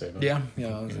you wanted to say about it? Yeah,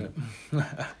 that was it.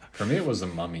 For me, it was The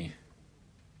Mummy,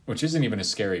 which isn't even a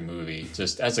scary movie.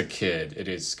 Just as a kid, it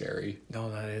is scary.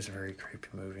 No, that is a very creepy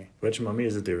movie. Which Mummy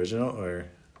is it? The original or?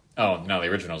 Oh, no, the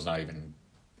original's not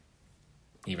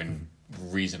even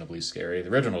reasonably scary. The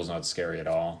original's not scary at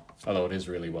all, although it is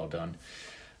really well done.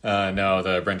 No,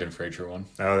 the Brendan Fraser one.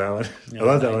 Oh, that one. Yeah, I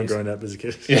loved that one 90s. growing up as a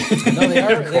kid. No, they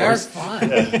are course. fun.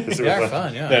 It's They are super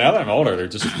fun, yeah. Yeah, now that I'm older, they're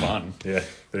just fun. Yeah,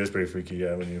 it is pretty freaky.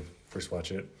 Yeah, when you first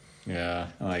watch it. Yeah,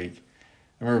 like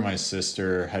I remember my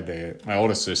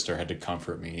oldest sister had to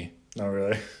comfort me Not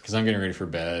really. because I'm getting ready for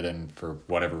bed, and for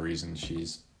whatever reason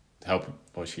she's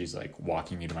like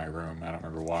walking me to my room. I don't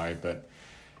remember why, but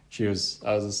I was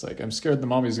just like, I'm scared the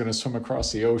mommy's going to swim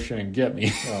across the ocean and get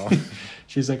me. Oh.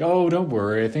 She's like, oh, don't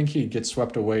worry. I think he'd get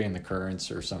swept away in the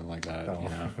currents or something like that, Oh. you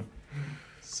know?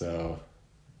 So,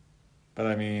 but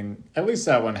I mean, at least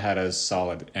that one had a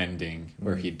solid ending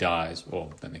where he dies.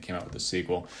 Well, then they came out with the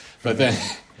sequel. But then,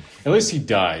 at least he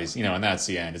dies, you know, and that's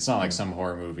the end. It's not like some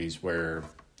horror movies where,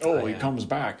 he comes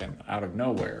back and out of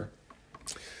nowhere.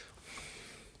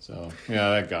 So,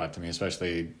 yeah, that got to me,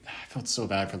 especially, I felt so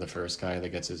bad for the first guy that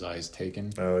gets his eyes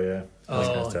taken. Oh, yeah. That's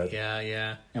kinda sad.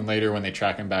 yeah. And later when they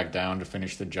track him back down to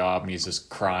finish the job and he's just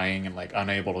crying and like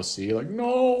unable to see, like,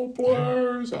 no,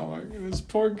 please. I'm like, this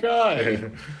poor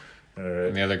guy. All right.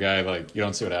 And the other guy, like, you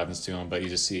don't see what happens to him, but you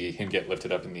just see him get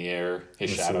lifted up in the air, his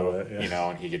The shadow, silhouette, yeah. you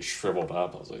know, and he gets shriveled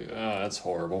up. I was like, oh, that's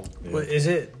horrible. Yeah. What, is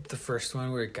it the first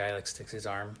one where a guy like sticks his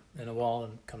arm in a wall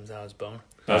and comes out his bone?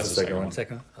 That's the second one.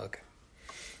 Second one? Okay.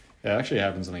 It actually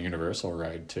happens on the Universal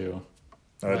ride, too.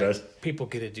 Oh, it Like, does? People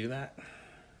get to do that?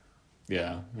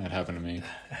 Yeah, that happened to me.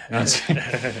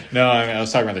 No, I mean, I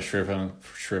was talking about the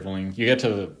shriveling. You get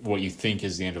to what you think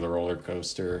is the end of the roller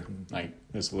coaster. Like,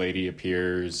 this lady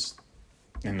appears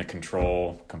in the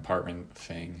control compartment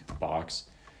thing, box.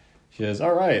 She says,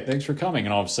 all right, thanks for coming.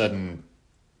 And all of a sudden,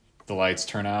 the lights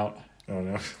turn out. Oh,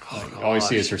 no. Like, all you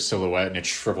see is her silhouette, and it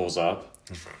shrivels up.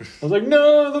 I was like,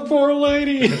 no, the poor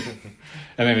lady.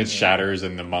 And then it shatters,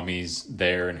 and the mummy's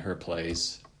there in her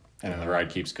place. And then the ride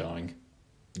keeps going.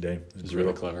 Dang. It's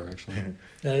really clever, actually.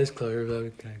 That is clever,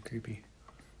 but kind of creepy.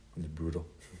 It's brutal.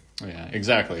 Yeah,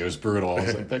 exactly. It was brutal. I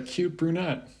was like, that cute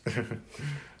brunette.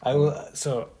 I will.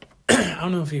 So I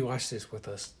don't know if you watched this with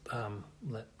us,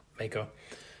 Mako.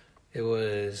 It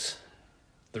was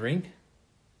The Ring.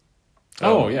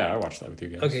 Oh, yeah, I watched that with you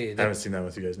guys. Okay, I haven't seen that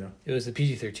with you guys now. it was the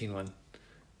PG-13 one,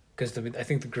 because I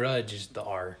think The Grudge is the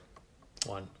R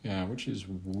one. Yeah, which is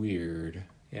weird.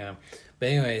 Yeah, but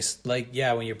anyways, like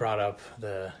when you brought up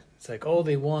it's like, oh,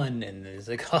 they won, and it's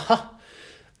like, haha.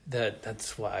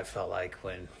 That's what I felt like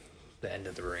when the end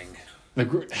of The Ring.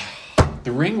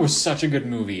 The Ring was such a good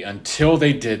movie until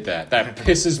they did that. That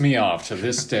pisses me off to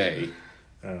this day.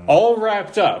 All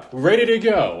wrapped up, ready to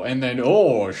go, and then,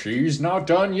 she's not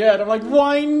done yet. I'm like,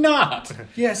 why not?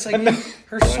 Yeah, it's like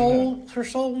her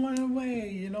soul went away,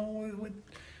 you know, it went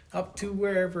up to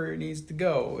wherever it needs to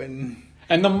go,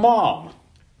 And the mom,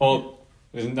 well,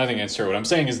 there's nothing against her. What I'm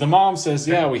saying is the mom says,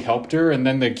 yeah, we helped her, and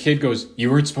then the kid goes, you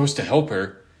weren't supposed to help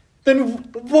her. Then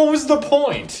what was the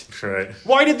point? Right.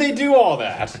 Why did they do all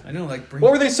that? I know, like, bring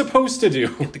What were they supposed to do?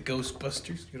 the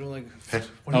Ghostbusters, you know, like.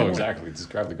 Oh, exactly. Just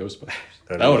grab the Ghostbusters.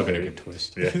 That That'd would have be been a great. good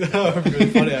twist. Yeah. That would be really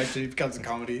funny, actually. It becomes a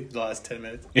comedy the last 10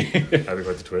 minutes. That'd be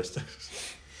quite the twist.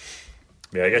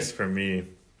 Yeah, I guess for me,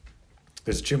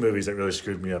 there's two movies that really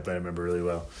screwed me up that I remember really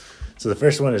well. So the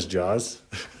first one is Jaws.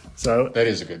 So That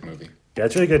is a good movie. yeah,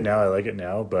 it's really good now. I like it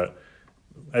now, but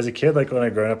as a kid, like when I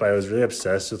growing up, I was really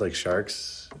obsessed with like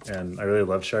sharks, and I really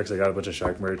loved sharks. I got a bunch of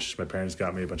shark merch. My parents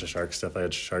got me a bunch of shark stuff. I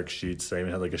had shark sheets. I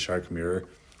even had like a shark mirror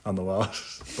on the wall.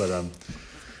 But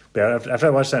yeah, after I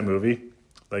watched that movie,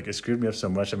 like it screwed me up so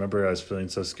much. I remember I was feeling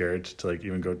so scared to like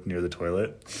even go near the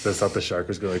toilet because I thought the shark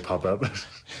was gonna like pop up.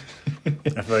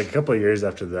 And for like a couple of years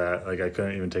after that, like I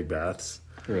couldn't even take baths.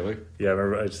 Really? Yeah, I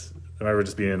remember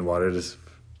just being in water just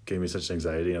gave me such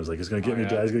anxiety. I was like, it's gonna get me, yeah.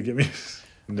 Dad, it's gonna get me.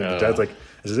 And then Dad's like,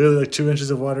 is there like 2 inches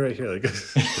of water right here? Like,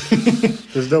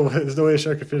 there's no way a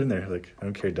shark could fit in there. Like, I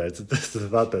don't care, Dad. It's the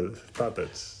thought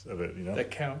that's of it, you know.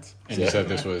 That counts. And you said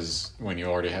this was when you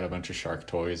already had a bunch of shark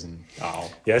toys and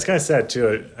Yeah, it's kind of sad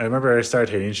too. I remember I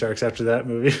started hating sharks after that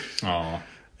movie, oh.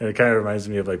 and it kind of reminds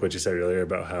me of like what you said earlier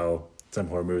about how some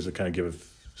horror movies would kind of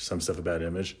give some stuff a bad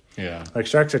image. Yeah. Like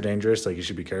sharks are dangerous, like you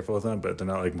should be careful with them, but they're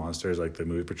not like monsters like the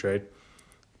movie portrayed.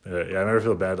 Yeah, I never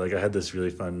feel bad. Like I had this really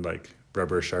fun like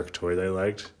rubber shark toy that I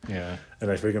liked, Yeah. and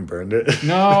I freaking burned it.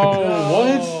 No,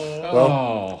 what?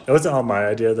 Well, it wasn't all my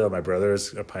idea though. My brother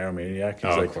is a pyromaniac. He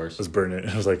was of like, course. let's burn it.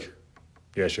 And I was like,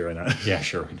 yeah, sure, why not? Yeah,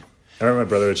 sure. I remember my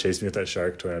brother would chase me with that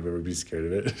shark toy, and I would be scared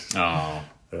of it. Oh.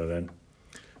 So then,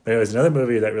 but anyways, another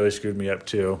movie that really screwed me up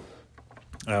too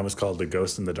was called The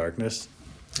Ghost in the Darkness.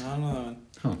 I don't know that one.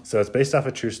 So it's based off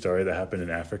a true story that happened in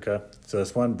Africa. So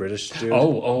this one British dude.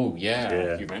 Yeah.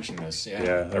 Yeah. You mentioned this. Yeah.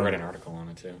 Yeah. I read an article on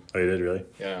it too. Oh, you did really?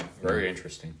 Yeah. Very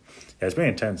interesting. Yeah, it's very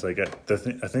intense. Like I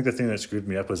think the thing that screwed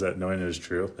me up was that knowing it was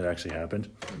true, it actually happened.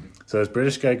 So this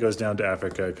British guy goes down to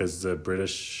Africa because the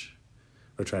British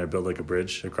were trying to build like a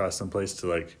bridge across some place to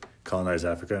like colonize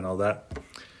Africa and all that.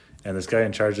 And this guy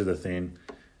in charge of the thing,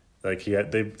 like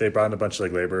they brought in a bunch of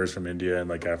like laborers from India and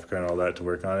like Africa and all that to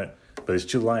work on it. But these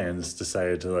two lions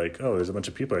decided to like, oh, there's a bunch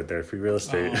of people out there, free real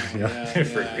estate, you know?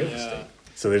 For real estate.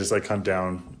 So they just like hunt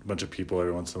down a bunch of people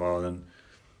every once in a while, and then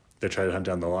they try to hunt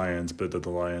down the lions, but that the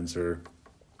lions are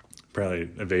probably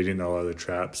evading all other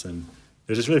traps. And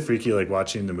it's just really freaky, like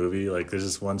watching the movie. Like there's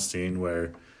this one scene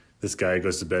where this guy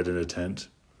goes to bed in a tent,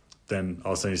 then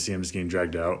all of a sudden you see him just getting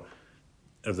dragged out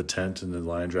of the tent, and the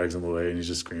lion drags him away, and he's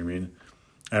just screaming.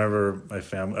 I remember my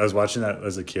family. I was watching that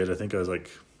as a kid. I think I was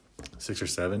like 6 or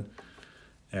 7,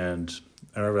 and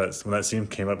I remember that when that scene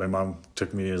came up, my mom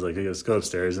took me and was like, "Hey, let's go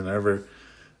upstairs." And I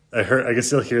can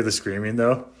still hear the screaming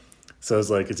though, so it's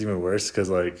like it's even worse because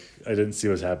like I didn't see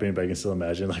what's happening, but I can still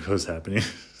imagine like what was happening.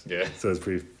 Yeah. So it's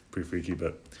pretty freaky,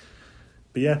 but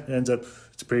yeah, it ends up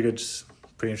it's a pretty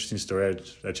interesting story.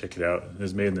 I'd check it out. It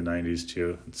was made in the 90s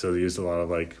too, so they used a lot of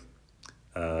like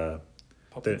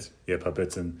Puppets.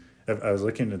 puppets. And I was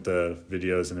looking at the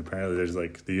videos, and apparently there's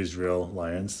like they used real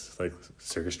lions, like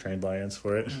circus trained lions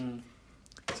for it.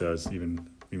 So it's even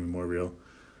more real.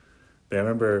 But I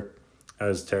remember I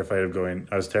was terrified of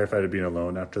being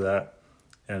alone after that.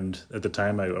 And at the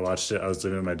time I watched it, I was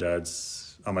living with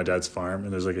on my dad's farm,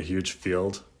 and there's like a huge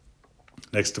field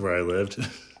next to where I lived.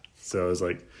 So it was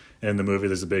like, in the movie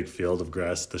there's a big field of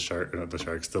grass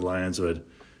the lions would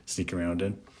sneak around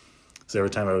in. So every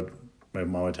time my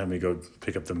mom would tell me to go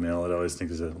pick up the mail, I'd always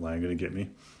think, is a lion going to get me?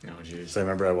 Oh, jeez. So I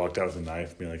remember I walked out with a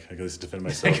knife, being like, I got to defend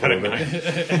myself. I got a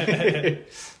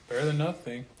knife. Better than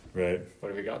nothing. Right. What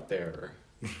have we got there?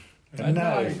 A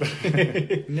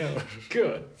knife. No.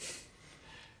 Good.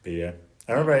 But yeah.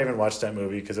 I remember I even watched that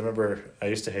movie because I remember I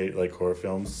used to hate like horror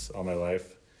films all my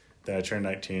life. Then I turned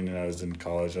 19 and I was in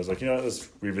college. I was like, you know what, let's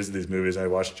revisit these movies. And I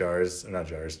watched Jaws.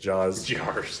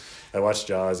 Jars. I watched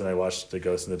Jaws, and I watched The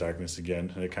Ghost in the Darkness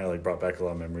again. And it kind of like brought back a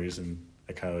lot of memories, and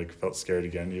I kind of like felt scared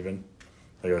again even.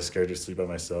 Like I was scared to sleep by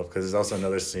myself because there's also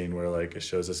another scene where like it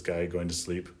shows this guy going to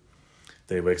sleep.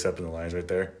 Then he wakes up and the lion's right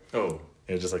there. Oh.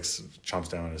 And it just like chomps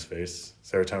down on his face.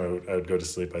 So every time I would go to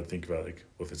sleep, I'd think about like,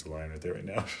 well, if it's a lion right there right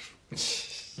now.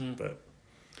 But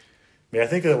yeah, I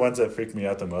think the ones that freaked me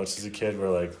out the most as a kid were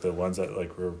like the ones that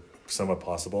like were somewhat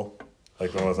possible,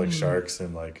 like the one with like sharks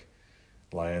and like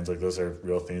lions. Like those are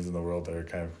real things in the world that are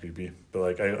kind of creepy. But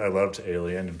like I loved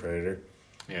Alien and Predator.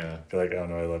 Yeah. Like I don't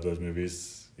know, I love those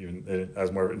movies. I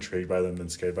was more intrigued by them than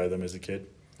scared by them as a kid.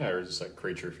 Yeah, or just like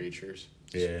creature features.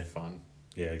 Just Yeah. Fun.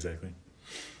 Yeah, exactly.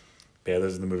 But yeah,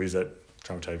 those are the movies that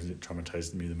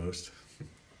traumatized me the most.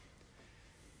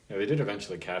 Yeah, they did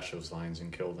eventually catch those lions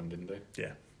and kill them, didn't they?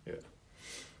 Yeah. Yeah.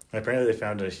 Apparently they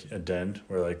found a den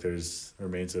where like there's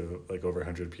remains of like over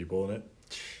 100 people in it.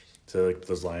 So like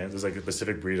those lions, there's like a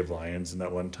specific breed of lions in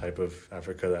that one type of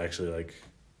Africa that actually like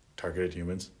targeted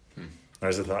humans. I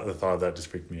just the thought of that just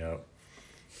freaked me out.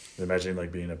 Imagine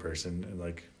like being a person and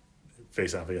like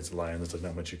face off against a lion. There's like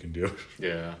not much you can do.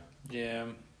 Yeah. Yeah.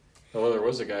 Well, there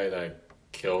was a guy that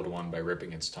killed one by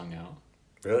ripping its tongue out.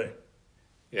 Really?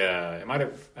 Yeah, it might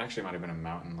have been a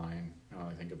mountain lion, now that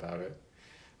I think about it.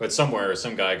 But somewhere,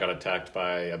 some guy got attacked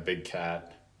by a big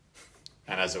cat,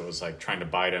 and as it was like trying to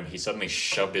bite him, he suddenly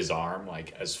shoved his arm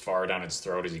like as far down its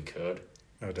throat as he could.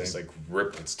 Oh dang. Just like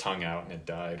ripped its tongue out, and it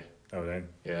died. Oh dang.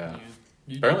 Yeah.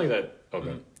 You- Apparently that.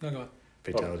 Okay. No, go on.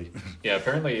 Fatality. Yeah.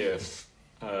 Apparently, if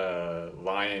a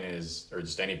lion is or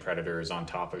just any predator is on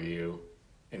top of you,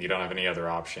 and you don't have any other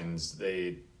options,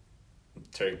 they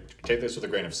take this with a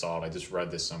grain of salt. I just read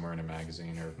this somewhere in a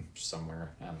magazine or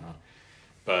somewhere. I don't know,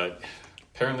 but.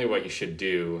 Apparently what you should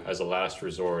do as a last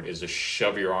resort is just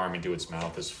shove your arm into its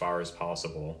mouth as far as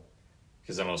possible,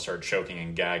 because then it'll start choking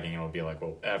and gagging, and it'll be like,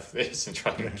 well, F this, and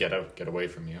try to get away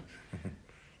from you.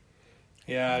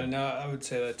 Yeah, no, I would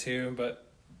say that too,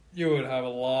 but you would have a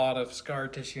lot of scar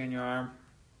tissue in your arm.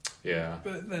 Yeah.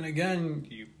 But then again,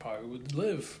 you probably would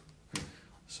live.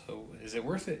 So is it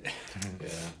worth it? Yeah.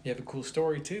 You have a cool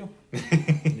story too.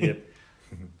 Yep.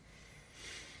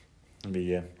 But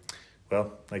yeah.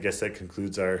 Well, I guess that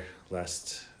concludes our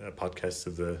last podcast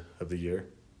of the year,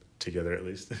 together at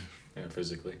least. Yeah,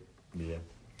 physically. Yeah.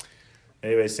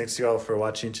 Anyways, thanks to you all for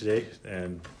watching today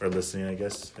or listening, I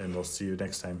guess, and we'll see you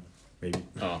next time, maybe.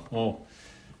 Oh, well,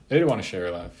 I did want to share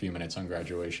a few minutes on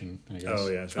graduation, I guess. Oh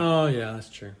yeah. Sure. Oh yeah, that's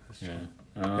true. Yeah.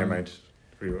 Never mind.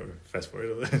 Fast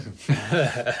forward.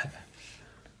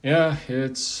 Yeah,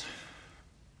 it's...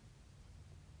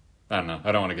 I don't know.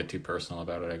 I don't want to get too personal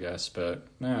about it, I guess, but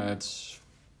yeah, it's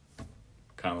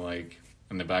kind of like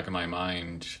in the back of my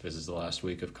mind, this is the last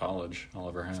week of college I'll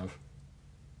ever have.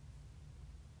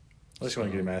 Unless you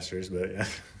want to get a master's, but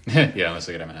yeah. Yeah, unless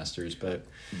I get a master's, but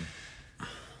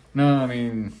no, I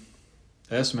mean,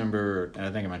 I just remember, and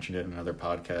I think I mentioned it in another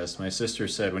podcast, my sister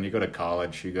said when you go to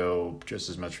college, you go just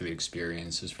as much for the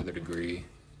experience as for the degree,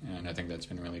 and I think that's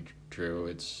been really true.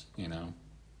 It's,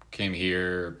 came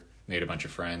here, made a bunch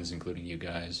of friends, including you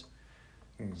guys.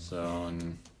 So,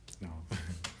 and No.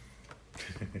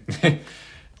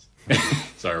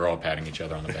 Sorry, we're all patting each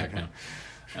other on the back now.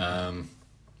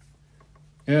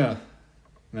 Yeah.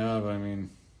 No, but I mean,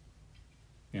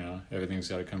 everything's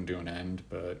got to come to an end,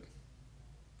 but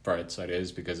bright side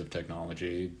is because of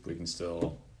technology, we can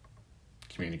still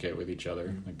communicate with each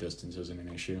other. Like, distance isn't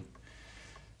an issue.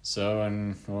 So,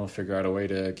 and we'll figure out a way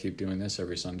to keep doing this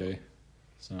every Sunday.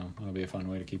 So that'll be a fun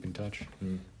way to keep in touch.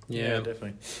 Yeah,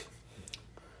 definitely.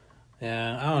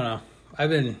 Yeah, I don't know. I've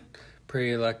been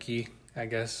pretty lucky, I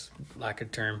guess, lack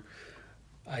of term.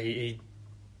 He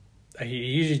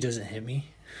usually doesn't hit me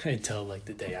until like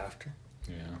the day after.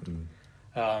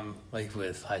 Yeah. Like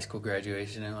with high school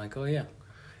graduation, I'm like, oh yeah,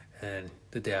 and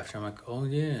the day after, I'm like, oh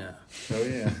yeah,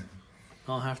 I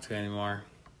don't have to anymore.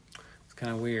 It's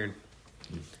kind of weird.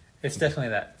 It's definitely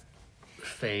that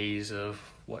phase of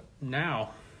what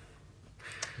now,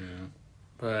 Yeah.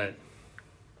 but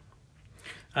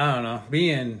I don't know.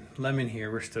 Me and Lemon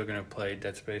here, we're still gonna play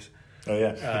Dead Space Oh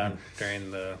yeah.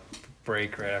 during the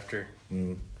break right after.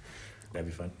 That'd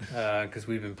be fun. Because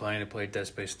we've been planning to play Dead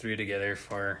Space 3 together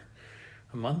for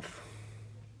a month.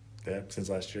 Yeah, since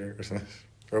last year or something.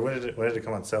 Or when did it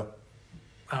come on sale?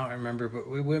 I don't remember, but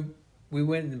we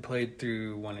went and played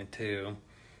through 1 and 2.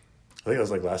 I think it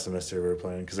was like last semester we were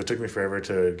playing because it took me forever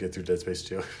to get through Dead Space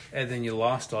 2. And then you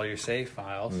lost all your save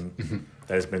files.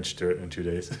 I just binged through it in 2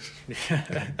 days.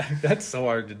 That's so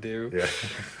hard to do.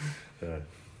 Yeah.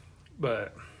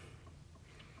 But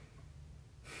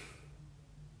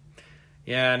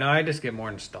yeah, no, I just get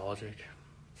more nostalgic.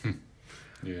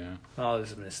 Yeah. I'll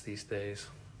just miss these days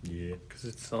Yeah. because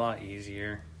it's a lot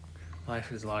easier.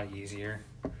 Life is a lot easier.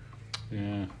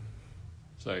 Yeah.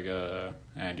 It's like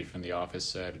Andy from The Office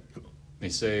said, they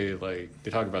say, like,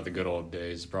 they talk about the good old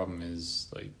days. The problem is,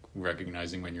 like,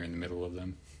 recognizing when you're in the middle of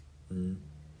them.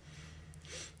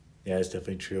 Yeah, it's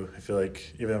definitely true. I feel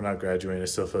like even though I'm not graduating, I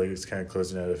still feel like it's kind of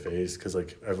closing out a phase because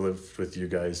like I've lived with you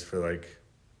guys for like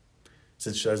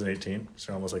since 2018,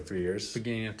 so almost like 3 years.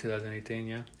 Beginning of 2018,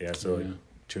 yeah. Yeah, so like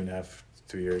 2.5,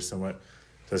 3 years somewhat.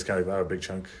 So it's kind of like wow, a big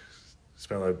chunk.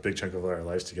 Spent a big chunk of our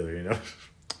lives together, you know.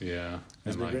 Yeah.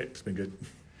 It's And, been like, great. It's been good.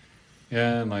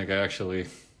 Yeah, and like I actually,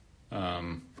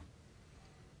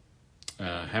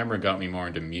 Hammer got me more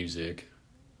into music.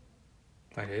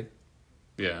 I did.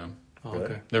 Yeah, Oh, Really?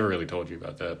 okay. never really told you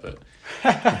about that, but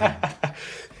yeah,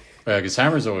 because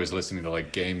Hammer's always listening to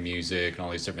like game music and all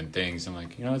these different things. I'm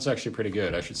like, it's actually pretty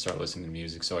good. I should start listening to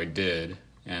music. So I did,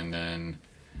 and then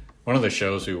one of the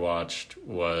shows we watched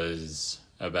was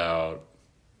about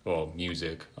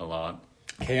music a lot.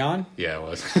 K-On? Yeah, it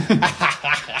was.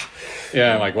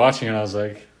 Yeah, like watching it, I was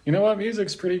like, you know what,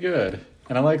 music's pretty good.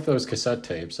 And I like those cassette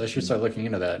tapes. I should start looking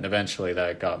into that. And eventually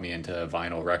that got me into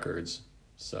vinyl records.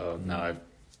 So now I've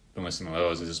been listening to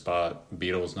those. I just bought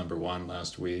Beatles #1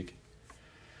 last week.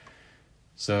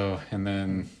 So, and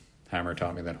then Hammer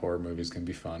taught me that horror movies can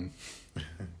be fun.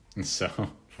 And so,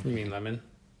 You mean Lemon?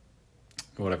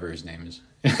 whatever his name is.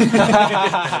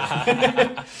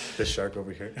 This shark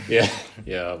over here.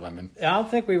 Yeah, Lemon. I don't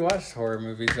think we watched horror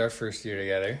movies our first year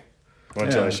together.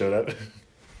 Until Yeah. I showed up.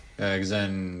 Because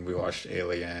then we watched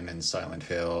Alien and Silent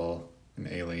Hill and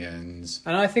Aliens.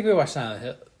 I think we watched Silent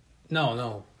Hill.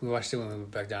 No, we watched it when we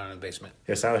went back down in the basement.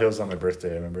 Yeah, Silent Hill was on my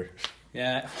birthday. I remember.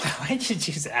 Yeah, why did you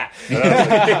choose that? I don't know,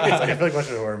 it's like, I feel like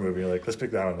watching a horror movie. Like, let's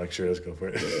pick that one. Like, sure, let's go for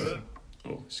it.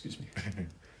 Oh, excuse me.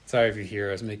 Sorry if you hear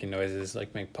us making noises,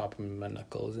 like popping my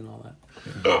knuckles and all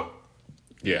that.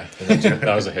 Yeah,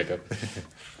 that was a hiccup.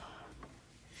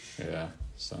 Yeah,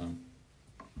 so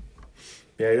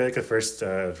Yeah, you're like the first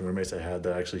roommates I had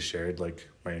that I actually shared like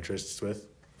my interests with.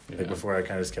 yeah. Like before, I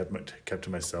kind of just kept to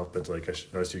myself, but like I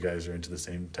noticed you guys are into the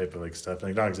same type of like stuff.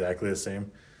 Like not exactly the same.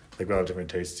 Like we all have different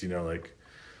tastes, like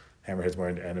Hammerhead's more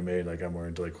into anime, like I'm more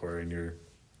into like horror, and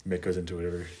Mick goes into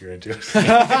whatever you're into.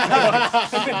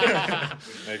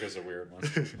 Mega's a weird one.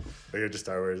 Like you're into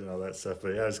Star Wars and all that stuff. But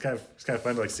yeah, it's kind of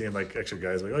fun to like seeing like extra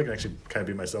guys like I can actually kind of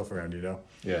be myself around,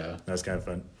 Yeah, That's kind of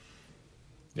fun.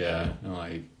 yeah. And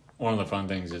like one of the fun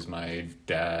things is my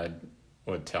dad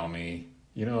would tell me,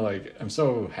 like I'm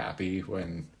so happy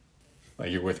when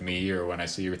like you're with me or when I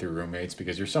see you with your roommates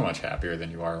because you're so much happier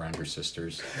than you are around your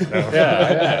sisters.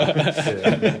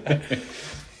 Yeah.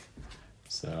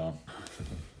 So.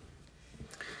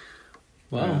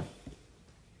 Wow.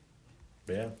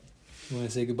 But yeah. You want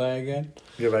to say goodbye again?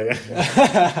 Goodbye.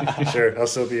 Sure. I'll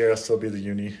still be here. I'll still be the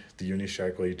uni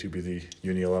shark while you two be the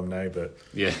uni alumni, but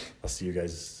Yeah. I'll see you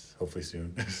guys hopefully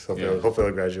soon. Yeah. Hopefully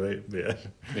I'll graduate. But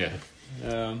yeah.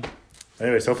 Yeah.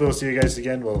 Anyways, hopefully we'll see you guys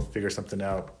again. We'll figure something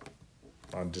out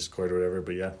on Discord or whatever.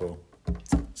 But yeah, we'll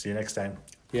see you next time.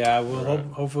 Yeah, we'll Alright.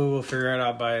 hopefully we'll figure it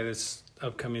out by this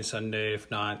upcoming Sunday. If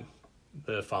not,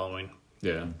 the following.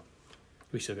 Yeah.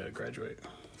 We still got to graduate.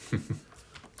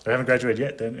 I haven't graduated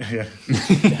yet. Then yeah,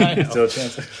 I know. still a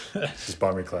chance. Just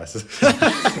bomb your classes.